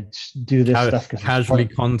job, and I just do this stuff because it's Casually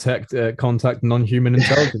fun. contact non-human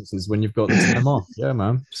intelligences when you've got the time off. Yeah,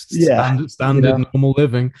 man. Yeah, Standard normal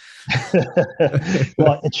living.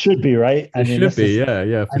 well, it should be, right? I It mean, should this be, is,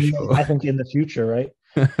 yeah, I for mean, sure. I think in the future, right?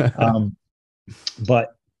 Um,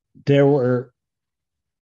 but there were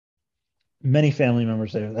many family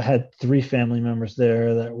members there. I had three family members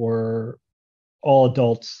there that were all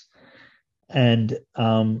adults, and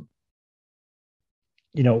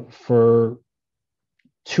for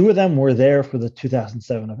two of them were there for the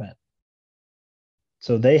 2007 event.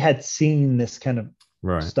 So they had seen this kind of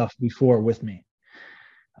Right. stuff before with me.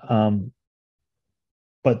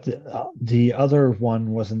 But the other one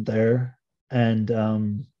wasn't there. And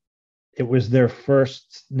it was their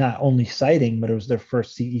first, not only sighting, but it was their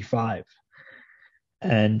first CE5.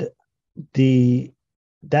 And the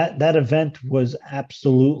that event was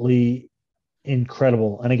absolutely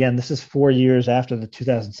incredible. And again, this is 4 years after the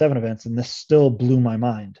 2007 events, and this still blew my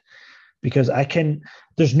mind because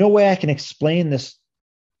there's no way I can explain this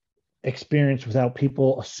experience without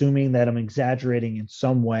people assuming that I'm exaggerating in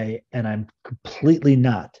some way, and I'm completely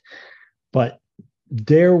not. But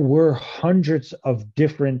there were hundreds of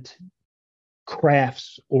different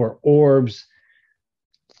crafts or orbs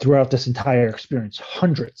throughout this entire experience,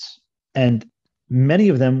 hundreds. And many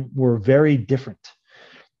of them were very different.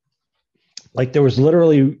 Like there was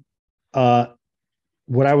literally what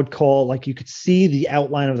I would call, like, you could see the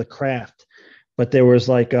outline of the craft, but there was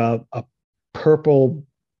like a purple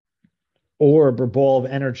orb or ball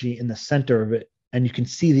of energy in the center of it, and you can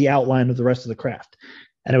see the outline of the rest of the craft.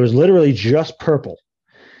 And it was literally just purple.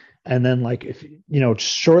 And then, like, if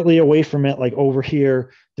shortly away from it, like over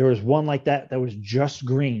here, there was one like that was just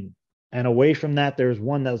green, and away from that, there's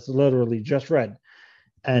one that's literally just red.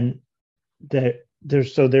 And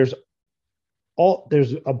there's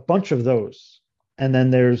a bunch of those, and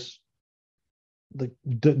then there's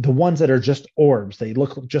the ones that are just orbs. They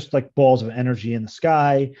look just like balls of energy in the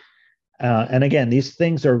sky. And again, these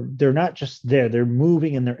things they're not just there; they're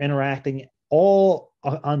moving and they're interacting all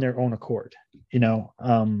on their own accord.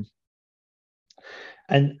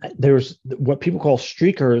 And there's what people call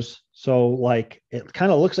streakers. So like it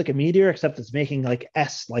kind of looks like a meteor, except it's making like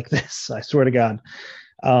S like this. I swear to God.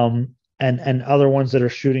 And other ones that are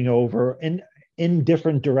shooting over in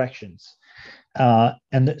different directions.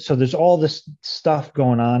 And so there's all this stuff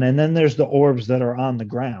going on, and then there's the orbs that are on the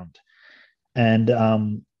ground, and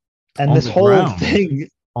this whole thing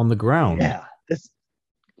on the ground.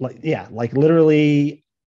 Yeah, like literally,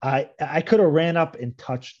 I could have ran up and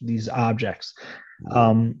touched these objects.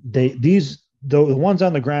 The ones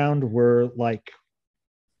on the ground were like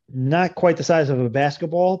not quite the size of a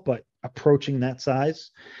basketball, but approaching that size,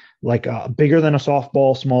 like bigger than a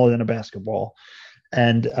softball, smaller than a basketball.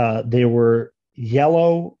 And they were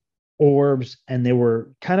yellow orbs, and they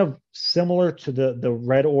were kind of similar to the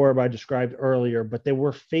red orb I described earlier, but they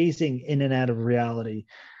were phasing in and out of reality.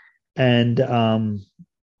 And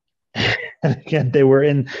again, they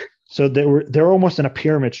were almost in a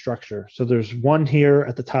pyramid structure. So there's one here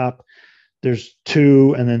at the top, there's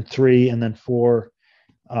two, and then three, and then four.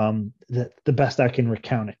 The best I can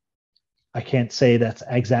recount it. I can't say that's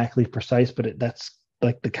exactly precise, but that's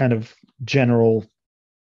like the kind of general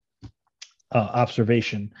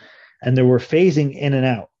observation. And they were phasing in and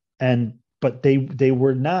out, but they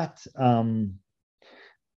were not.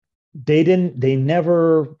 They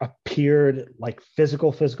never appeared like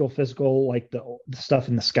physical, like the stuff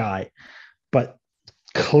in the sky, but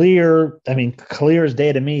clear as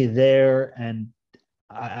day to me there. And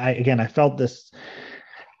I felt this,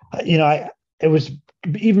 it was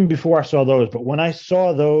even before I saw those, but when I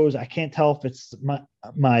saw those, I can't tell if it's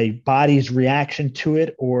my body's reaction to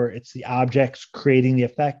it or it's the objects creating the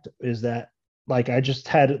effect, is that like I just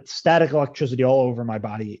had static electricity all over my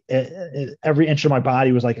body. Every inch of my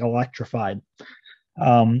body was like electrified.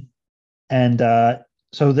 So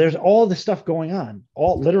there's all this stuff going on,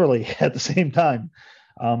 all literally at the same time.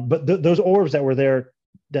 But those orbs that were there,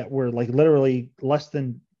 that were like literally less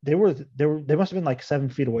than, they must have been like 7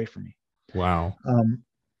 feet away from me. Wow.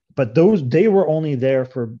 But they were only there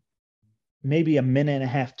for maybe a minute and a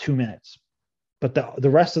half, 2 minutes. But the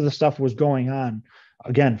rest of the stuff was going on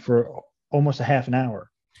again for almost a half an hour.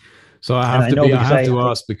 So I have to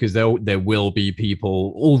ask, because there will be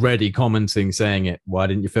people already commenting, saying it. Why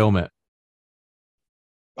didn't you film it?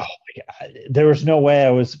 Oh my God. There was no way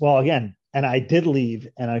again, and I did leave,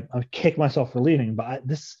 and I kicked myself for leaving, but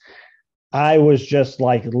I was just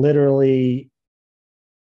like, literally,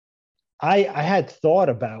 I had thought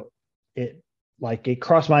about it, like it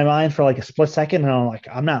crossed my mind for like a split second, and I'm like,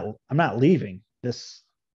 I'm not leaving this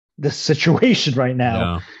situation right now.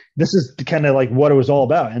 Yeah. This is kind of like what it was all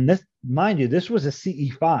about. And this, mind you, this was a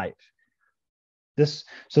CE5.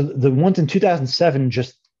 So the ones in 2007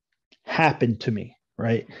 just happened to me,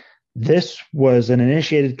 right? This was an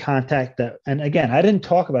initiated contact and again, I didn't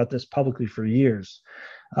talk about this publicly for years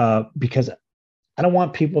because I don't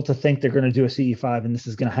want people to think they're going to do a CE5 and this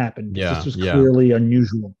is going to happen. Yeah, this was clearly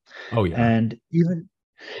unusual. Oh yeah. And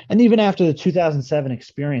even after the 2007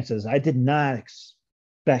 experiences, I did not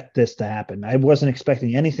expect this to happen. I wasn't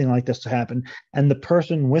expecting anything like this to happen. And the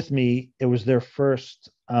person with me, it was their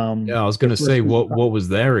first Yeah, I was their going to first say, week. what was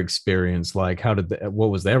their experience like? What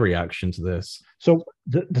was their reaction to this? So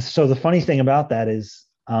the funny thing about that is,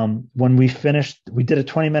 when we finished, we did a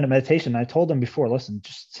 20-minute meditation. I told them before, listen,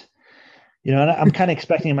 just, and I'm kind of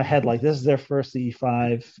expecting in my head, like, this is their first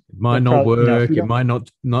CE5. It might They're not probably, if you work. It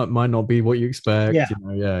don't, might not be what you yeah, expect. You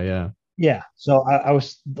know, yeah, yeah. So I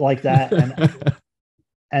was like that,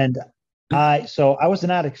 and so I was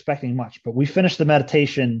not expecting much, but we finished the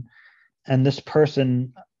meditation, and this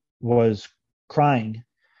person was crying,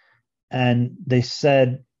 and they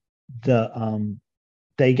said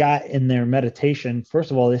they got in their meditation.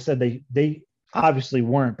 First of all, they said they obviously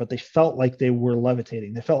weren't, but they felt like they were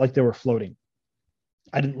levitating. They felt like they were floating.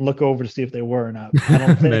 I didn't look over to see if they were or not. I don't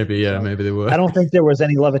yeah. think Maybe, yeah, so. maybe they were. I don't think there was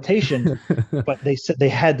any levitation, but they said they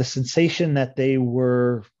had the sensation that they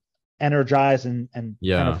were energized and kind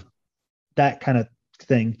Yeah. of that kind of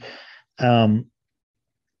thing. Um,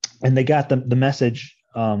 and they got the message,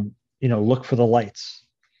 look for the lights.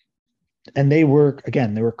 And they were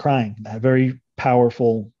crying, that very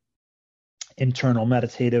powerful internal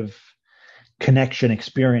meditative connection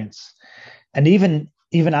experience. And even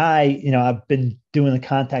I've been doing the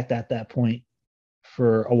contact at that point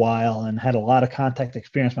for a while and had a lot of contact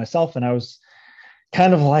experience myself. And I was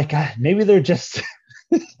kind of like, maybe they're just,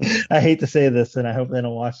 I hate to say this and I hope they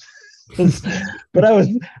don't watch this, but I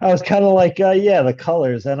was kind of like, yeah, the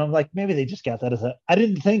colors. And I'm like, maybe they just got that I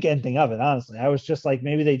didn't think anything of it, honestly. I was just like,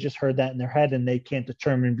 maybe they just heard that in their head and they can't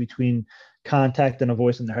determine between contact and a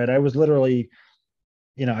voice in their head. I was literally,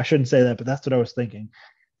 I shouldn't say that, but that's what I was thinking.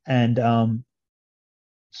 And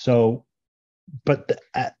so but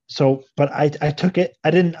I took it.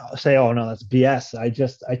 I didn't say, oh no, that's BS.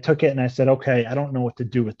 I took it and I said, okay, I don't know what to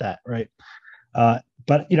do with that, right?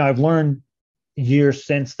 But I've learned years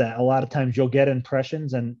since that a lot of times you'll get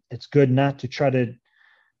impressions, and it's good not to try to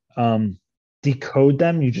decode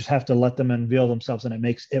them. You just have to let them unveil themselves, and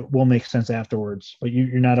it will make sense afterwards. But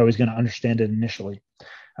you're not always going to understand it initially.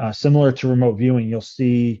 Similar to remote viewing, you'll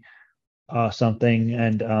see something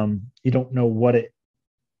and you don't know what it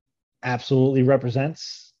absolutely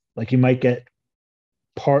represents. Like you might get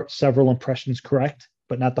several impressions correct,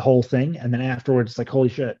 but not the whole thing. And then afterwards, it's like, holy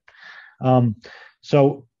shit.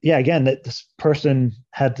 So yeah, again, that this person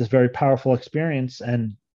had this very powerful experience,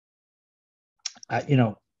 and I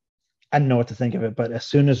didn't know what to think of it. But as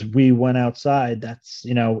soon as we went outside,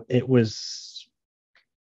 it was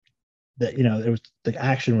that, it was, the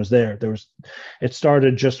action was there. It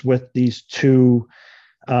started just with these two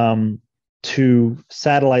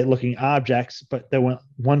satellite looking objects, but there went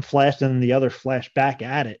one flashed and then the other flashed back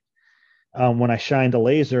at it when I shined a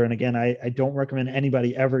laser. And again, I don't recommend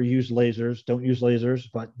anybody ever use lasers. Don't use lasers,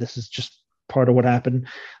 but this is just part of what happened.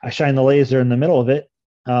 I shined the laser in the middle of it,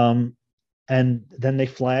 and then they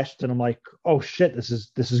flashed, and I'm like, oh shit, this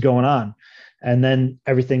is going on. And then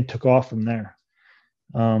everything took off from there.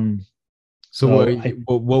 So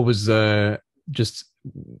what was just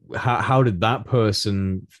how did that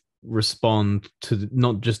person respond to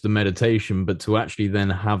not just the meditation, but to actually then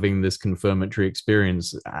having this confirmatory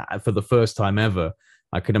experience for the first time ever?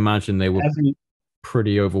 I could imagine they were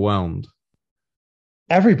pretty overwhelmed.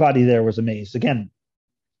 Everybody there was amazed. Again,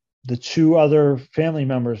 the two other family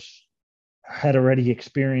members had already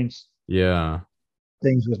experienced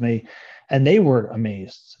things with me, and they were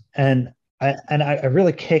amazed. And I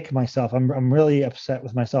really kick myself. I'm really upset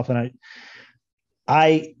with myself, and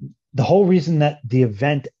I the whole reason that the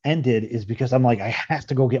event ended is because I'm like, I have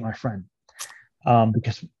to go get my friend.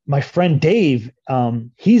 Because my friend Dave,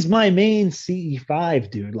 he's my main CE5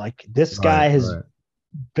 dude. Like this guy has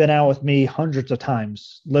been out with me hundreds of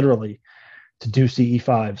times, literally, to do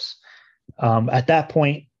CE5s. At that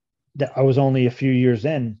point, that I was only a few years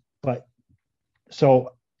in, but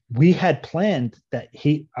so we had planned that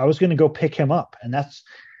I was going to go pick him up, and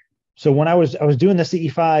so when I was doing the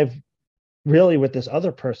CE5 really with this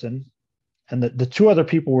other person, and the two other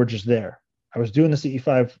people were just there. I was doing the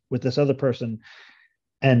CE5 with this other person,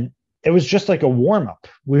 and it was just like a warm up.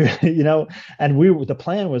 The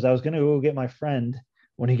plan was I was going to go get my friend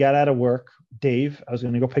when he got out of work, Dave. I was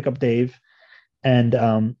going to go pick up Dave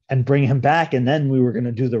and bring him back, and then we were going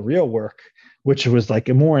to do the real work, which was like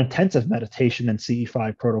a more intensive meditation and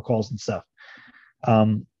CE5 protocols and stuff.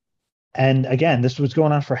 And again, this was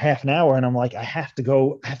going on for half an hour, and I'm like, I have to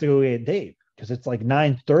go get Dave because it's like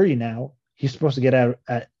 9:30 now. He's supposed to get out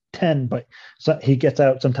at 10, but he gets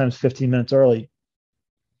out sometimes 15 minutes early.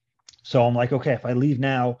 So I'm like, okay, if I leave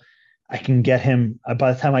now, I can get him.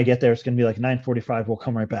 By the time I get there, it's going to be like 9:45. We'll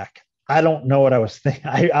come right back. I don't know what I was thinking.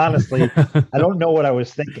 I don't know what I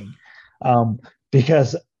was thinking,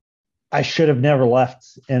 because I should have never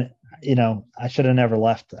left. And I should have never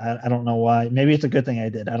left. I don't know why. Maybe it's a good thing I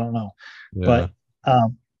did. I don't know. Yeah. But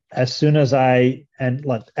as soon as and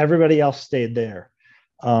let everybody else stayed there.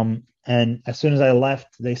 And as soon as I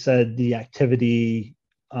left, they said the activity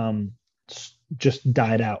just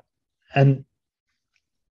died out. And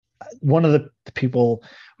one of the people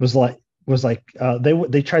was like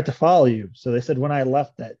they tried to follow you. So they said when I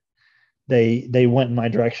left that they went in my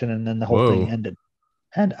direction and then the whole thing Whoa. ended.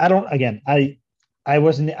 And I don't again, I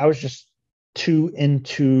wasn't I was just too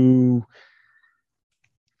into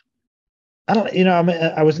I don't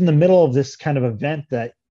I was in the middle of this kind of event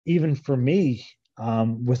that even for me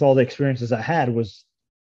with all the experiences I had was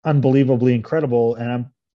unbelievably incredible, and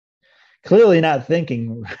I'm clearly not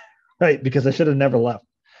thinking right because I should have never left.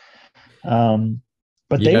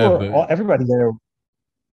 But they Yeah, were but everybody there.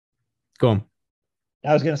 go on.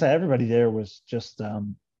 I was going to say everybody there was just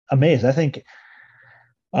amazed. I think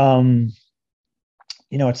um,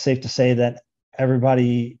 it's safe to say that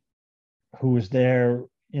everybody who was there,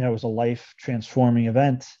 it was a life transforming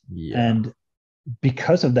event, Yeah. and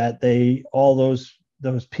because of that, all those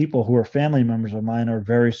people who are family members of mine are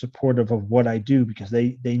very supportive of what I do because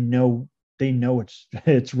they know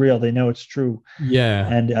it's real, they know it's true, Yeah.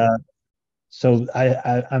 and so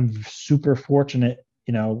I'm super fortunate,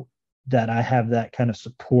 that I have that kind of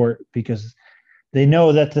support because they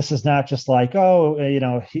know that this is not just like, oh,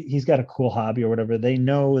 he's got a cool hobby or whatever. They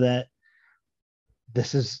know that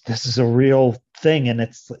this is a real thing and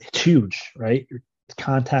it's huge, right?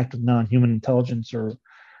 Contact with non-human intelligence, or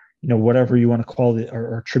whatever you want to call it,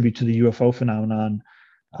 or attribute to the UFO phenomenon,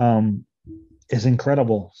 um, is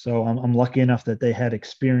incredible. So I'm lucky enough that they had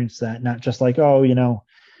experienced that, not just like, oh,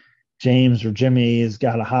 James or Jimmy has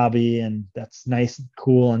got a hobby and that's nice and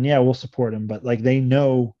cool, and yeah, we'll support him, but like they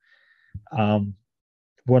know um,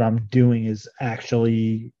 what I'm doing is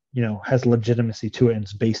actually, has legitimacy to it and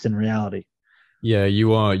it's based in reality. Yeah,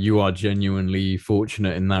 you are genuinely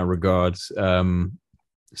fortunate in that regard.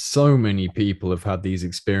 So many people have had these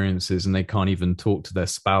experiences and they can't even talk to their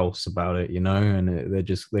spouse about it, and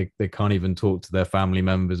they can't even talk to their family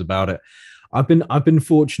members about it. I've been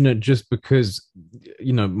fortunate just because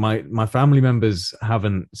my family members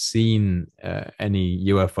haven't seen any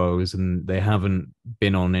UFOs and they haven't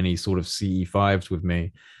been on any sort of CE5s with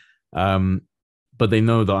me. Um, but they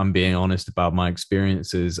know that I'm being honest about my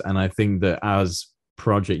experiences. And I think that as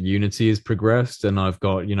Project Unity has progressed and I've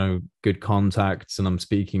got, good contacts and I'm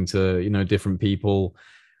speaking to, different people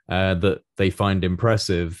that they find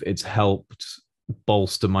impressive, it's helped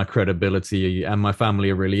bolster my credibility, and my family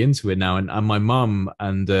are really into it now. And my mum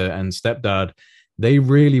and stepdad, they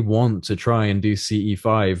really want to try and do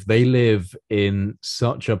CE5. They live in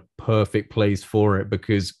such a perfect place for it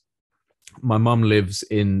because my mum lives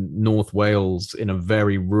in North Wales, in a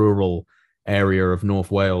very rural area of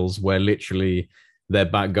North Wales, where literally their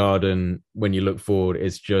back garden, when you look forward,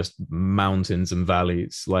 it's just mountains and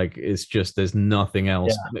valleys. Like it's just, there's nothing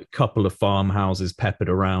else. Yeah. A couple of farmhouses peppered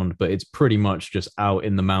around, but it's pretty much just out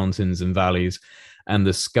in the mountains and valleys. And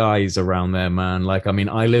the skies around there, man. Like, I mean,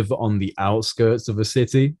 I live on the outskirts of a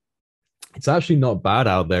city. It's actually not bad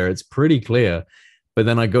out there. It's pretty clear. But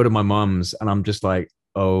then I go to my mum's and I'm just like,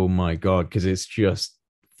 oh my God, because it's just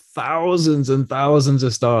thousands and thousands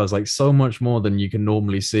of stars, like so much more than you can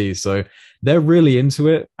normally see. So they're really into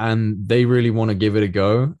it and they really want to give it a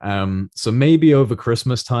go. So maybe over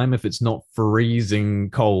Christmas time, if it's not freezing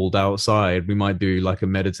cold outside, we might do like a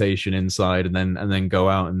meditation inside and then go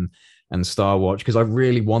out and star watch, because I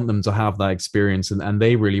really want them to have that experience and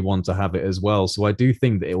they really want to have it as well. So I do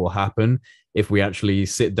think that it will happen if we actually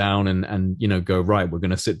sit down and go, right, we're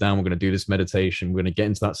going to sit down, we're going to do this meditation, we're going to get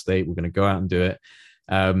into that state, we're going to go out and do it.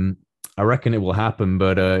 I reckon it will happen.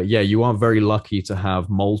 But yeah, you are very lucky to have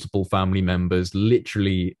multiple family members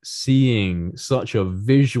literally seeing such a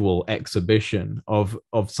visual exhibition of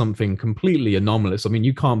something completely anomalous. I mean,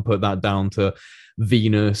 you can't put that down to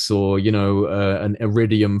Venus or an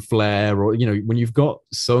iridium flare, or when you've got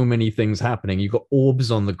so many things happening, you've got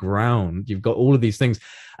orbs on the ground, you've got all of these things.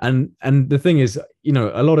 And the thing is,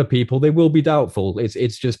 a lot of people, they will be doubtful.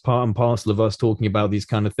 It's just part and parcel of us talking about these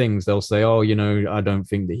kind of things. They'll say, oh, I don't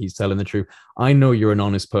think that he's telling the truth. I know you're an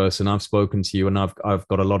honest person. I've spoken to you and I've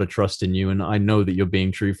got a lot of trust in you, and I know that you're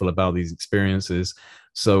being truthful about these experiences.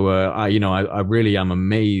 So I really am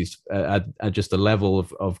amazed at just the level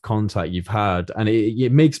of contact you've had. And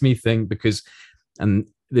it makes me think, because, and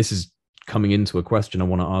this is coming into a question I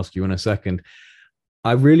want to ask you in a second,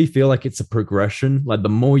 I really feel like it's a progression. Like the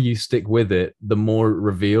more you stick with it, the more it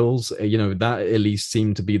reveals. You know, that at least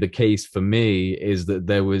seemed to be the case for me, is that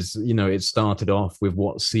there was, you know, it started off with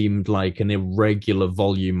what seemed like an irregular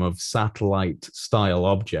volume of satellite style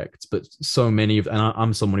objects, but so many of, and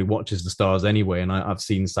I'm someone who watches the stars anyway, and I've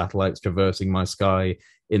seen satellites traversing my sky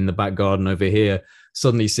in the back garden over here.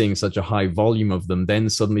 Suddenly seeing such a high volume of them, then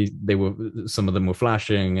suddenly some of them were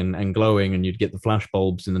flashing and glowing, and you'd get the flash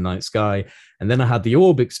bulbs in the night sky. And then I had the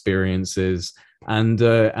orb experiences, and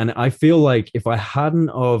I feel like if I hadn't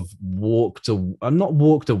have I'm not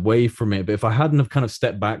walked away from it, but if I hadn't have kind of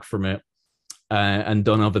stepped back from it and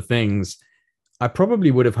done other things, I probably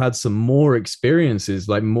would have had some more experiences,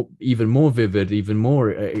 like even more vivid, even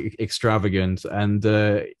more extravagant. And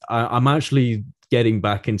I'm actually getting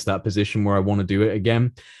back into that position where I want to do it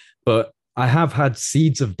again. But I have had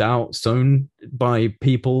seeds of doubt sown by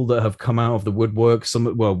people that have come out of the woodwork.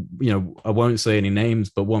 Some, well, you know, I won't say any names,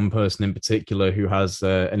 but one person in particular who has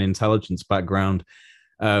an intelligence background,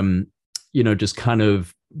 you know, just kind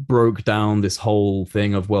of broke down this whole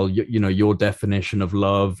thing of, well, you know, your definition of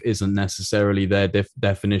love isn't necessarily their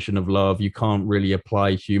definition of love. You can't really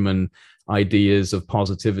apply human ideas of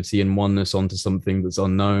positivity and oneness onto something that's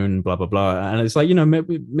unknown, blah blah blah. And it's like, you know,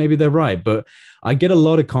 maybe they're right, but I get a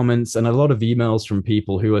lot of comments and a lot of emails from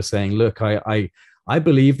people who are saying, look, I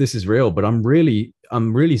believe this is real, but I'm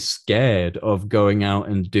really scared of going out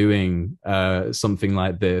and doing something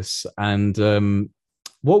like this. And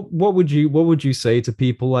what would you say to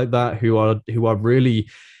people like that who are really,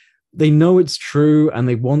 they know it's true and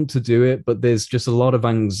they want to do it, but there's just a lot of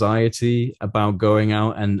anxiety about going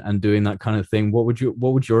out and doing that kind of thing? What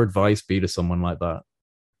would your advice be to someone like that?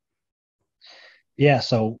 Yeah,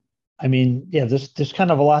 so I mean, yeah, there's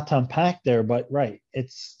kind of a lot to unpack there, but right,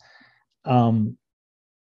 it's um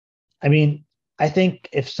I mean, I think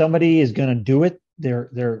if somebody is going to do it,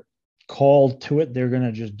 they're called to it, they're going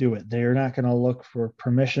to just do it. They're not going to look for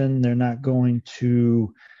permission, they're not going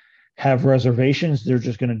to have reservations, they're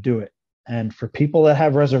just going to do it. And for people that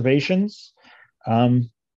have reservations, um,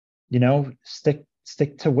 you know, stick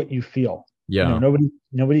to what you feel. You know, Yeah.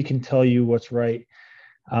 nobody can tell you what's right.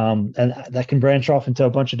 And that can branch off into a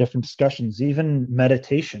bunch of different discussions, even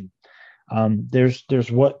meditation.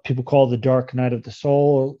 There's what people call the dark night of the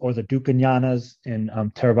soul, or the dukkha jnanas in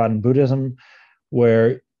Theravadan Buddhism,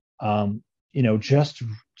 where you know, just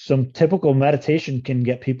some typical meditation can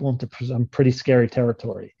get people into some pretty scary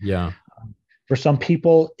territory. Yeah. For some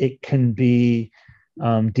people, it can be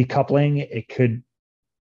decoupling. It could,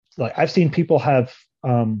 like, I've seen people have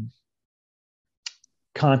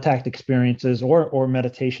contact experiences or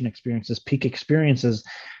meditation experiences, peak experiences,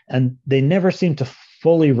 and they never seem to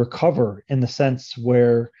fully recover, in the sense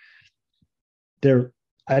where they're,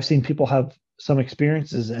 I've seen people have some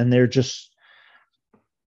experiences and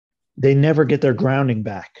they never get their grounding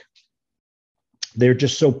back. They're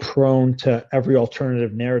just so prone to every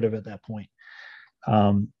alternative narrative at that point.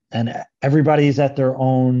 And everybody's at their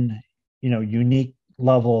own, you know, unique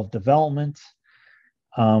level of development.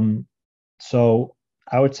 So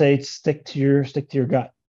I would say stick to your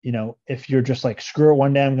gut. You know, if you're just like, screw it,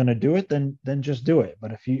 one day I'm going to do it, then just do it.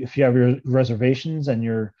 But if you have your reservations and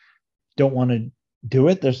you don't want to do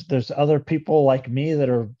it, there's other people like me that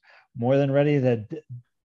are more than ready to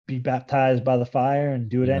be baptized by the fire and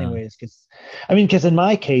do it Yeah. anyways. Because in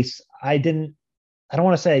my case, I don't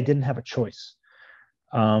want to say I didn't have a choice.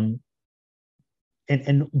 In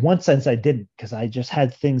one sense, I didn't, because I just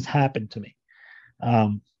had things happen to me.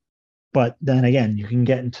 But then again, you can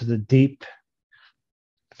get into the deep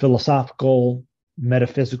philosophical,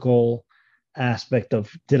 metaphysical aspect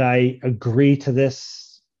of, did I agree to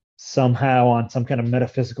this somehow on some kind of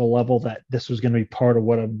metaphysical level, that this was going to be part of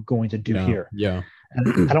what I'm going to do Yeah. here? Yeah.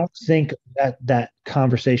 And I don't think that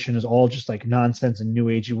conversation is all just like nonsense and new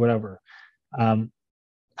agey, whatever. I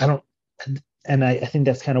don't, and I think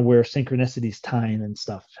that's kind of where synchronicities tie in and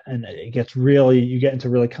stuff. And it gets really, you get into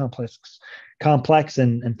really complex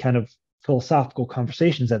and kind of philosophical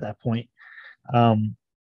conversations at that point.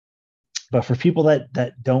 But for people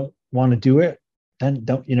that don't want to do it, then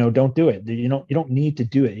don't do it. You don't need to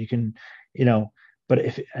do it. You can, but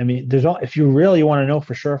if you really want to know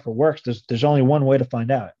for sure if it works, there's only one way to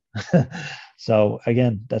find out. So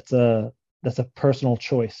again, that's a personal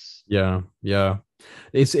choice. Yeah. Yeah.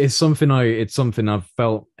 It's something I've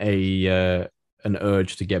felt an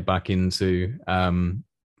urge to get back into.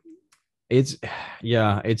 It's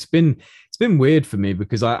yeah, it's been weird for me,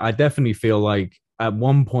 because I definitely feel like at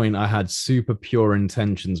one point I had super pure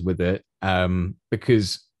intentions with it,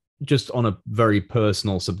 because just on a very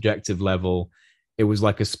personal, subjective level, it was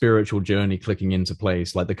like a spiritual journey clicking into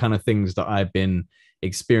place, like the kind of things that I've been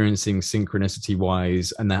experiencing synchronicity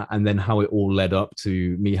wise, and then how it all led up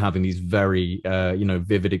to me having these very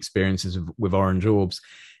vivid experiences with orange orbs.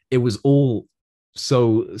 It was all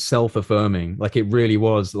so self-affirming. Like it really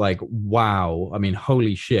was like, wow, I mean,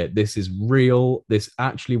 holy shit, this is real, this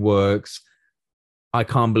actually works. I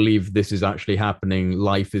can't believe this is actually happening.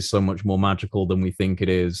 Life is so much more magical than we think it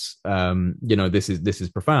is. This is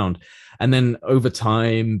profound. And then over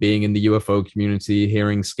time, being in the UFO community,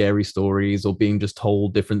 hearing scary stories, or being just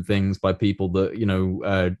told different things by people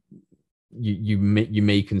that you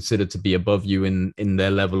may consider to be above you in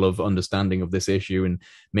their level of understanding of this issue, and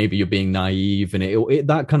maybe you're being naive, and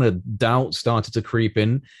that kind of doubt started to creep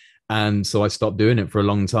in, and so I stopped doing it for a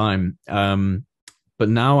long time. But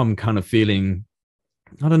now I'm kind of feeling,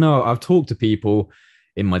 I don't know, I've talked to people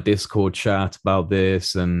in my Discord chat about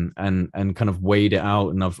this and kind of weighed it out,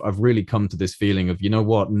 and I've really come to this feeling of, you know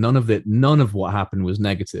what, none of what happened was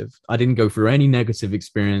negative. I didn't go through any negative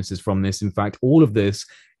experiences from this. In fact, all of this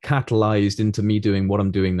catalyzed into me doing what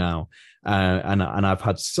I'm doing now. And I've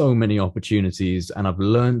had so many opportunities, and I've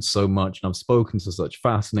learned so much, and I've spoken to such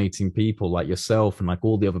fascinating people like yourself and like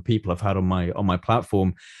all the other people I've had on my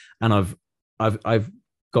platform. And I've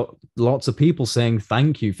got lots of people saying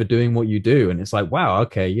thank you for doing what you do, and it's like, wow,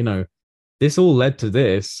 okay, this all led to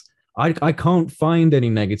this. I can't find any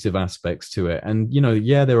negative aspects to it. And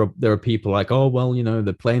yeah, there are people like, oh well,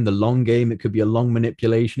 they're playing the long game, it could be a long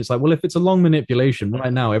manipulation. It's like, well, if it's a long manipulation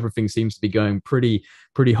right now, everything seems to be going pretty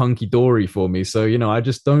hunky-dory for me. So I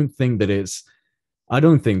just don't think that it's a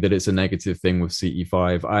negative thing with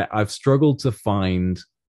CE5. I've struggled to find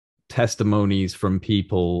testimonies from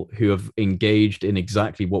people who have engaged in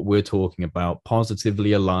exactly what we're talking about,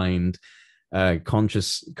 positively aligned,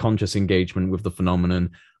 conscious engagement with the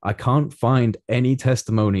phenomenon. I can't find any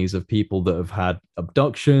testimonies of people that have had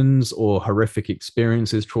abductions or horrific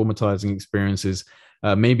experiences, traumatizing experiences.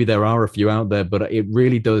 Maybe there are a few out there, but it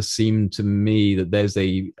really does seem to me that there's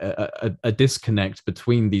a disconnect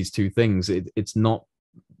between these two things. It's not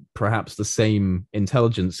perhaps the same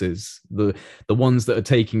intelligences, the ones that are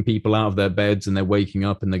taking people out of their beds and they're waking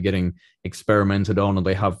up and they're getting experimented on, and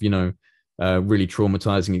they have really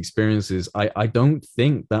traumatizing experiences. I don't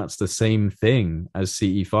think that's the same thing as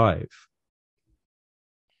CE5.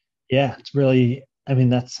 Yeah, it's really, I mean,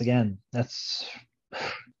 that's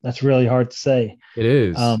really hard to say. It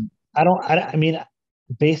is. I mean,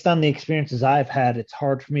 based on the experiences I've had, it's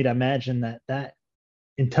hard for me to imagine that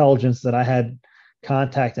intelligence that I had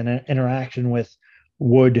contact and interaction with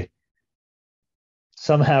would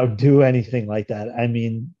somehow do anything like that. I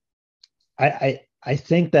mean, I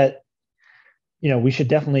think that we should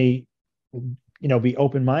definitely be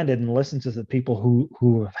open-minded and listen to the people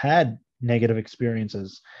who have had negative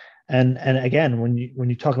experiences. And again, when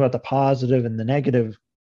you talk about the positive and the negative,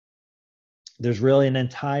 there's really an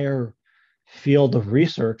entire field of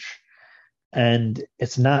research, and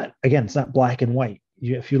it's not black and white.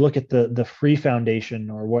 If you look at the Free Foundation,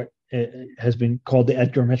 or what it has been called the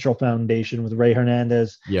Edgar Mitchell Foundation with Ray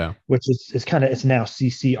Hernandez, which is kind of, it's now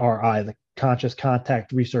CCRI, the Conscious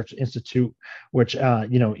Contact Research Institute, which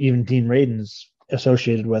even Dean Radin's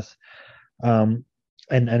associated with, and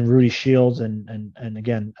Rudy Shields, and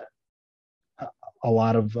again, a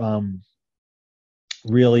lot of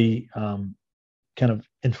really kind of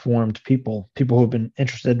informed people who have been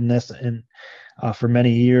interested in this and for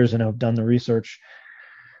many years and have done the research.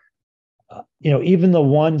 Even the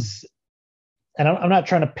ones, and I'm not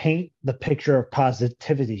trying to paint the picture of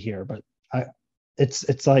positivity here, but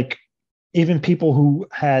it's like, even people who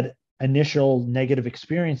had initial negative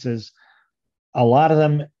experiences, a lot of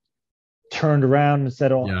them turned around and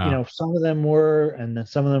said, oh, some of them were, and then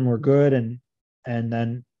some of them were good, and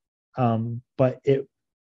then but it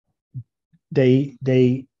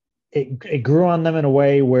grew on them in a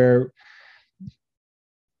way where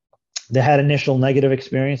they had initial negative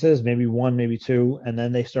experiences, maybe one, maybe two, and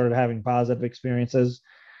then they started having positive experiences.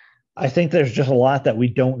 I think there's just a lot that we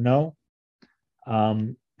don't know.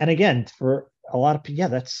 And again, for a lot of people,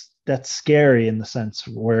 that's scary in the sense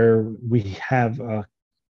where we have a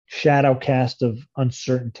shadow cast of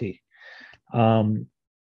uncertainty.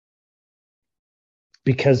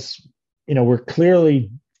 Because, we're clearly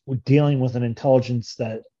dealing with an intelligence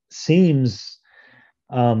that seems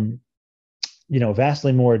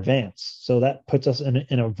vastly more advanced. So that puts us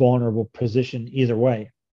in a vulnerable position either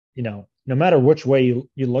way. No matter which way you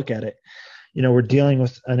look at it, we're dealing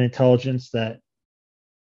with an intelligence that,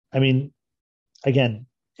 I mean, again,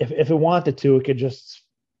 if it wanted to, it could just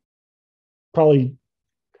probably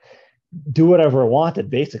do whatever it wanted,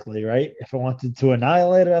 basically, right? If it wanted to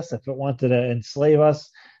annihilate us, if it wanted to enslave us,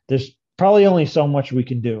 there's probably only so much we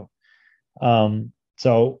can do.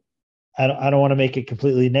 So I don't want to make it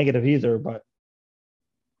completely negative either, but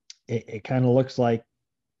it kind of looks like,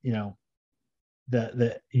 you know,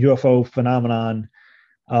 the UFO phenomenon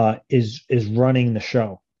is running the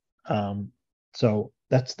show. So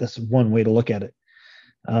that's one way to look at it.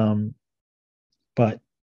 But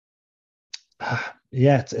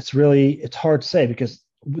yeah, it's hard to say, because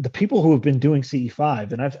the people who have been doing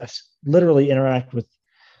CE5, and I've literally interacted with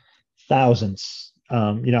thousands.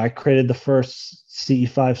 I created the first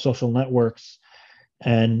CE5 social networks,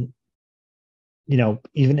 and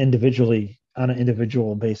even individually, on an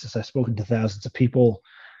individual basis, I've spoken to thousands of people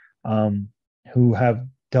who have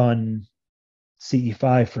done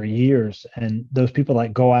CE5 for years, and those people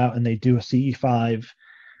that go out and they do a CE5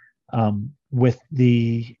 with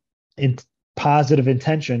the positive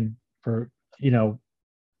intention for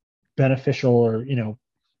beneficial or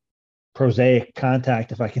prosaic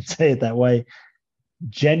contact, if I can say it that way,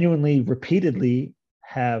 genuinely repeatedly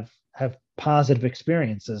have positive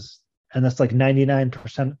experiences, and that's like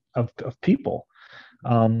 99% of people.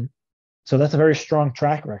 So that's a very strong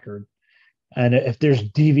track record, and if there's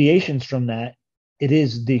deviations from that, it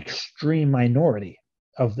is the extreme minority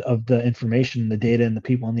of the information, the data, and the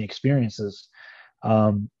people and the experiences.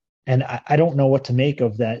 And I don't know what to make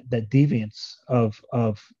of that deviance of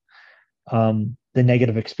the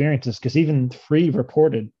negative experiences, because even Free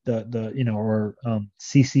reported or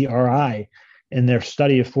CCRI, in their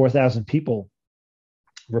study of 4,000 people,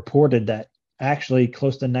 reported that actually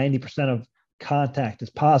close to 90% of contact is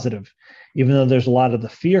positive, even though there's a lot of the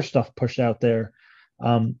fear stuff pushed out there.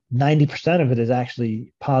 90% of it is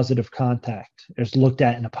actually positive contact. It's looked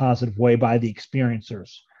at in a positive way by the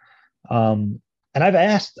experiencers. And I've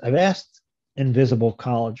asked Invisible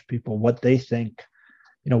College people what they think.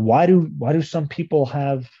 Why do some people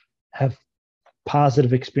have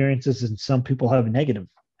positive experiences and some people have negative?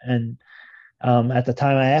 And at the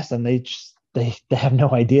time I asked them, they have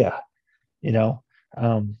no idea.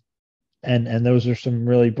 And those are some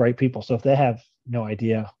really bright people. So if they have no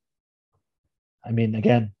idea, I mean,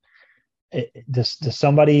 again, does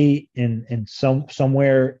somebody in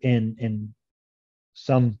somewhere in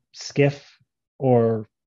some skiff or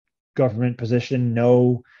government position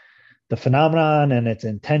know the phenomenon and its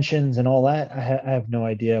intentions and all that? I have no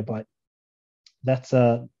idea, but that's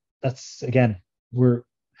again, we're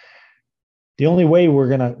the only way we're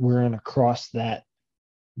gonna cross that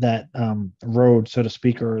road, so to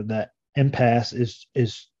speak, or that impasse,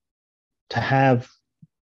 is to have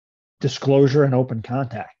disclosure and open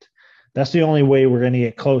contact. That's the only way we're going to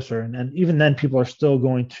get closer. And even then, people are still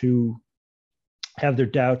going to have their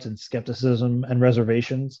doubts and skepticism and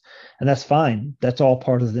reservations, and that's fine. That's all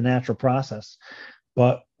part of the natural process.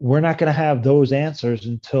 But we're not going to have those answers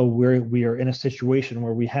until we are in a situation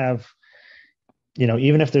where we have,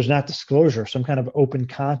 even if there's not disclosure, some kind of open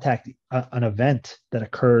contact, an event that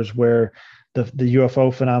occurs where the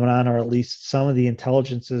UFO phenomenon, or at least some of the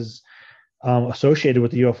intelligences associated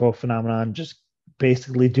with the UFO phenomenon, just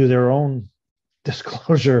basically do their own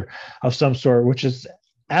disclosure of some sort, which is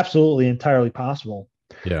absolutely entirely possible.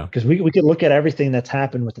 Yeah, because we could look at everything that's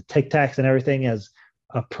happened with the Tic Tacs and everything as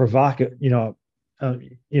a provocative,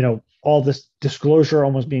 all this disclosure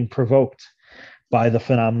almost being provoked by the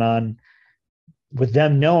phenomenon, with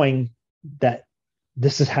them knowing that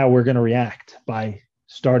this is how we're going to react by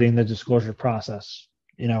starting the disclosure process,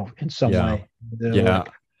 in some way. Yeah.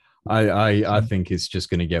 I think it's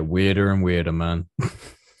just going to get weirder and weirder, man.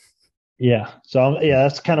 Yeah. So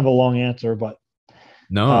that's kind of a long answer, but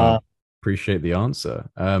no, appreciate the answer.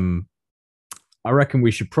 I reckon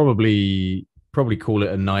we should probably call it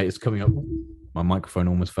a night. It's coming up. My microphone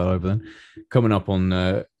almost fell over then. Coming up on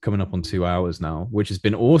 2 hours now, which has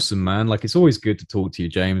been awesome, man. Like, it's always good to talk to you,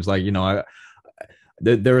 James. Like,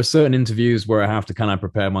 there are certain interviews where I have to kind of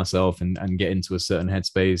prepare myself and get into a certain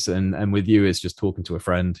headspace. And with you, it's just talking to a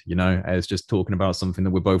friend, it's just talking about something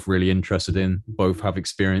that we're both really interested in, both have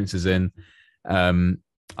experiences in.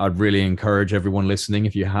 I'd really encourage everyone listening,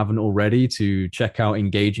 if you haven't already, to check out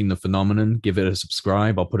Engaging the Phenomenon, give it a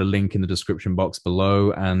subscribe. I'll put a link in the description box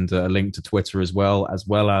below, and a link to Twitter as well as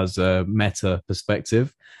Meta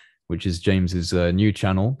Perspective, which is James's new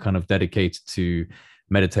channel, kind of dedicated to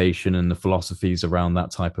meditation and the philosophies around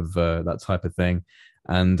that type of thing.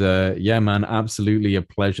 And yeah, man, absolutely a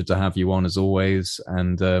pleasure to have you on as always.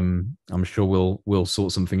 And I'm sure we'll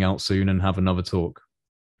sort something out soon and have another talk.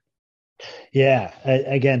 Yeah.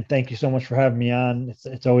 Again, thank you so much for having me on.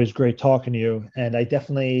 It's always great talking to you. And I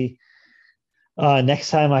definitely,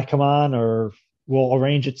 next time I come on, or we'll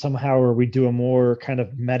arrange it somehow where we do a more kind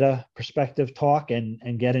of meta perspective talk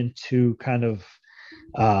and get into kind of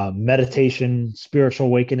meditation, spiritual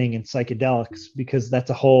awakening, and psychedelics, because that's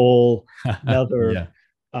a whole another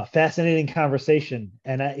Yeah. fascinating conversation.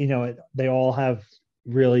 And they all have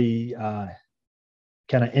really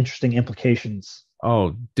kind of interesting implications.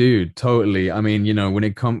 Oh, dude, totally. I mean, when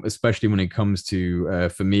it comes, especially when it comes to,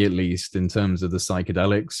 for me at least, in terms of the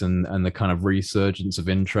psychedelics and the kind of resurgence of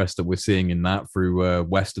interest that we're seeing in that through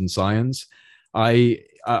Western science,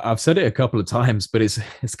 I've said it a couple of times, but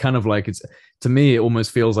it's kind of like it's to me, it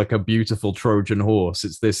almost feels like a beautiful Trojan horse.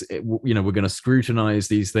 It's this, we're going to scrutinize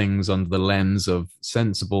these things under the lens of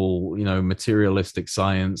sensible, materialistic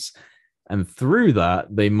science, and through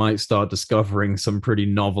that they might start discovering some pretty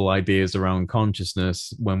novel ideas around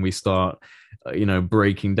consciousness when we start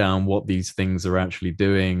breaking down what these things are actually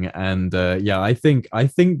doing. And yeah, I think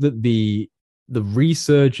that the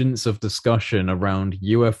resurgence of discussion around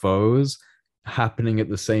UFOs happening at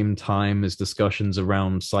the same time as discussions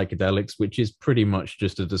around psychedelics, which is pretty much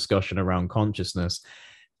just a discussion around consciousness,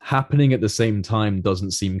 happening at the same time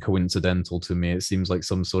doesn't seem coincidental to me. It seems like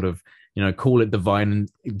some sort of, call it divine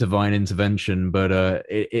intervention, but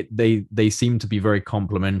they seem to be very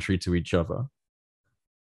complementary to each other.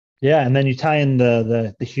 Yeah, and then you tie in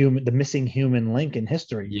the missing human link in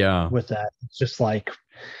history Yeah. with that. It's just like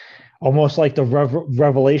almost like the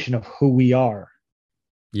revelation of who we are.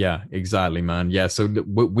 Yeah, exactly, man. Yeah, so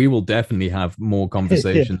we will definitely have more Yeah.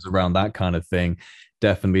 conversations around that kind of thing.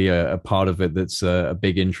 Definitely a part of it that's a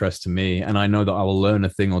big interest to me, and I know that I will learn a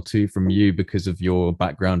thing or two from you because of your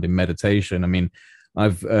background in meditation. I mean,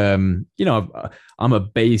 I'm a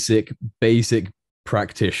basic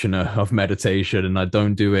practitioner of meditation, and I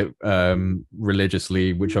don't do it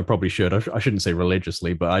religiously, which I probably should. I shouldn't say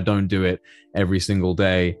religiously, but I don't do it every single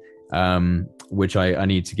day, which I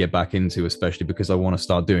need to get back into, especially because I want to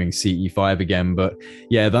start doing CE5 again. But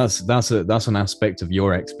yeah, that's an aspect of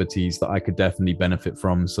your expertise that I could definitely benefit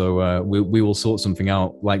from. So we will sort something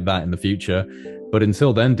out like that in the future. But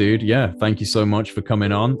until then, dude, yeah, thank you so much for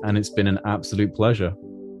coming on, and it's been an absolute pleasure.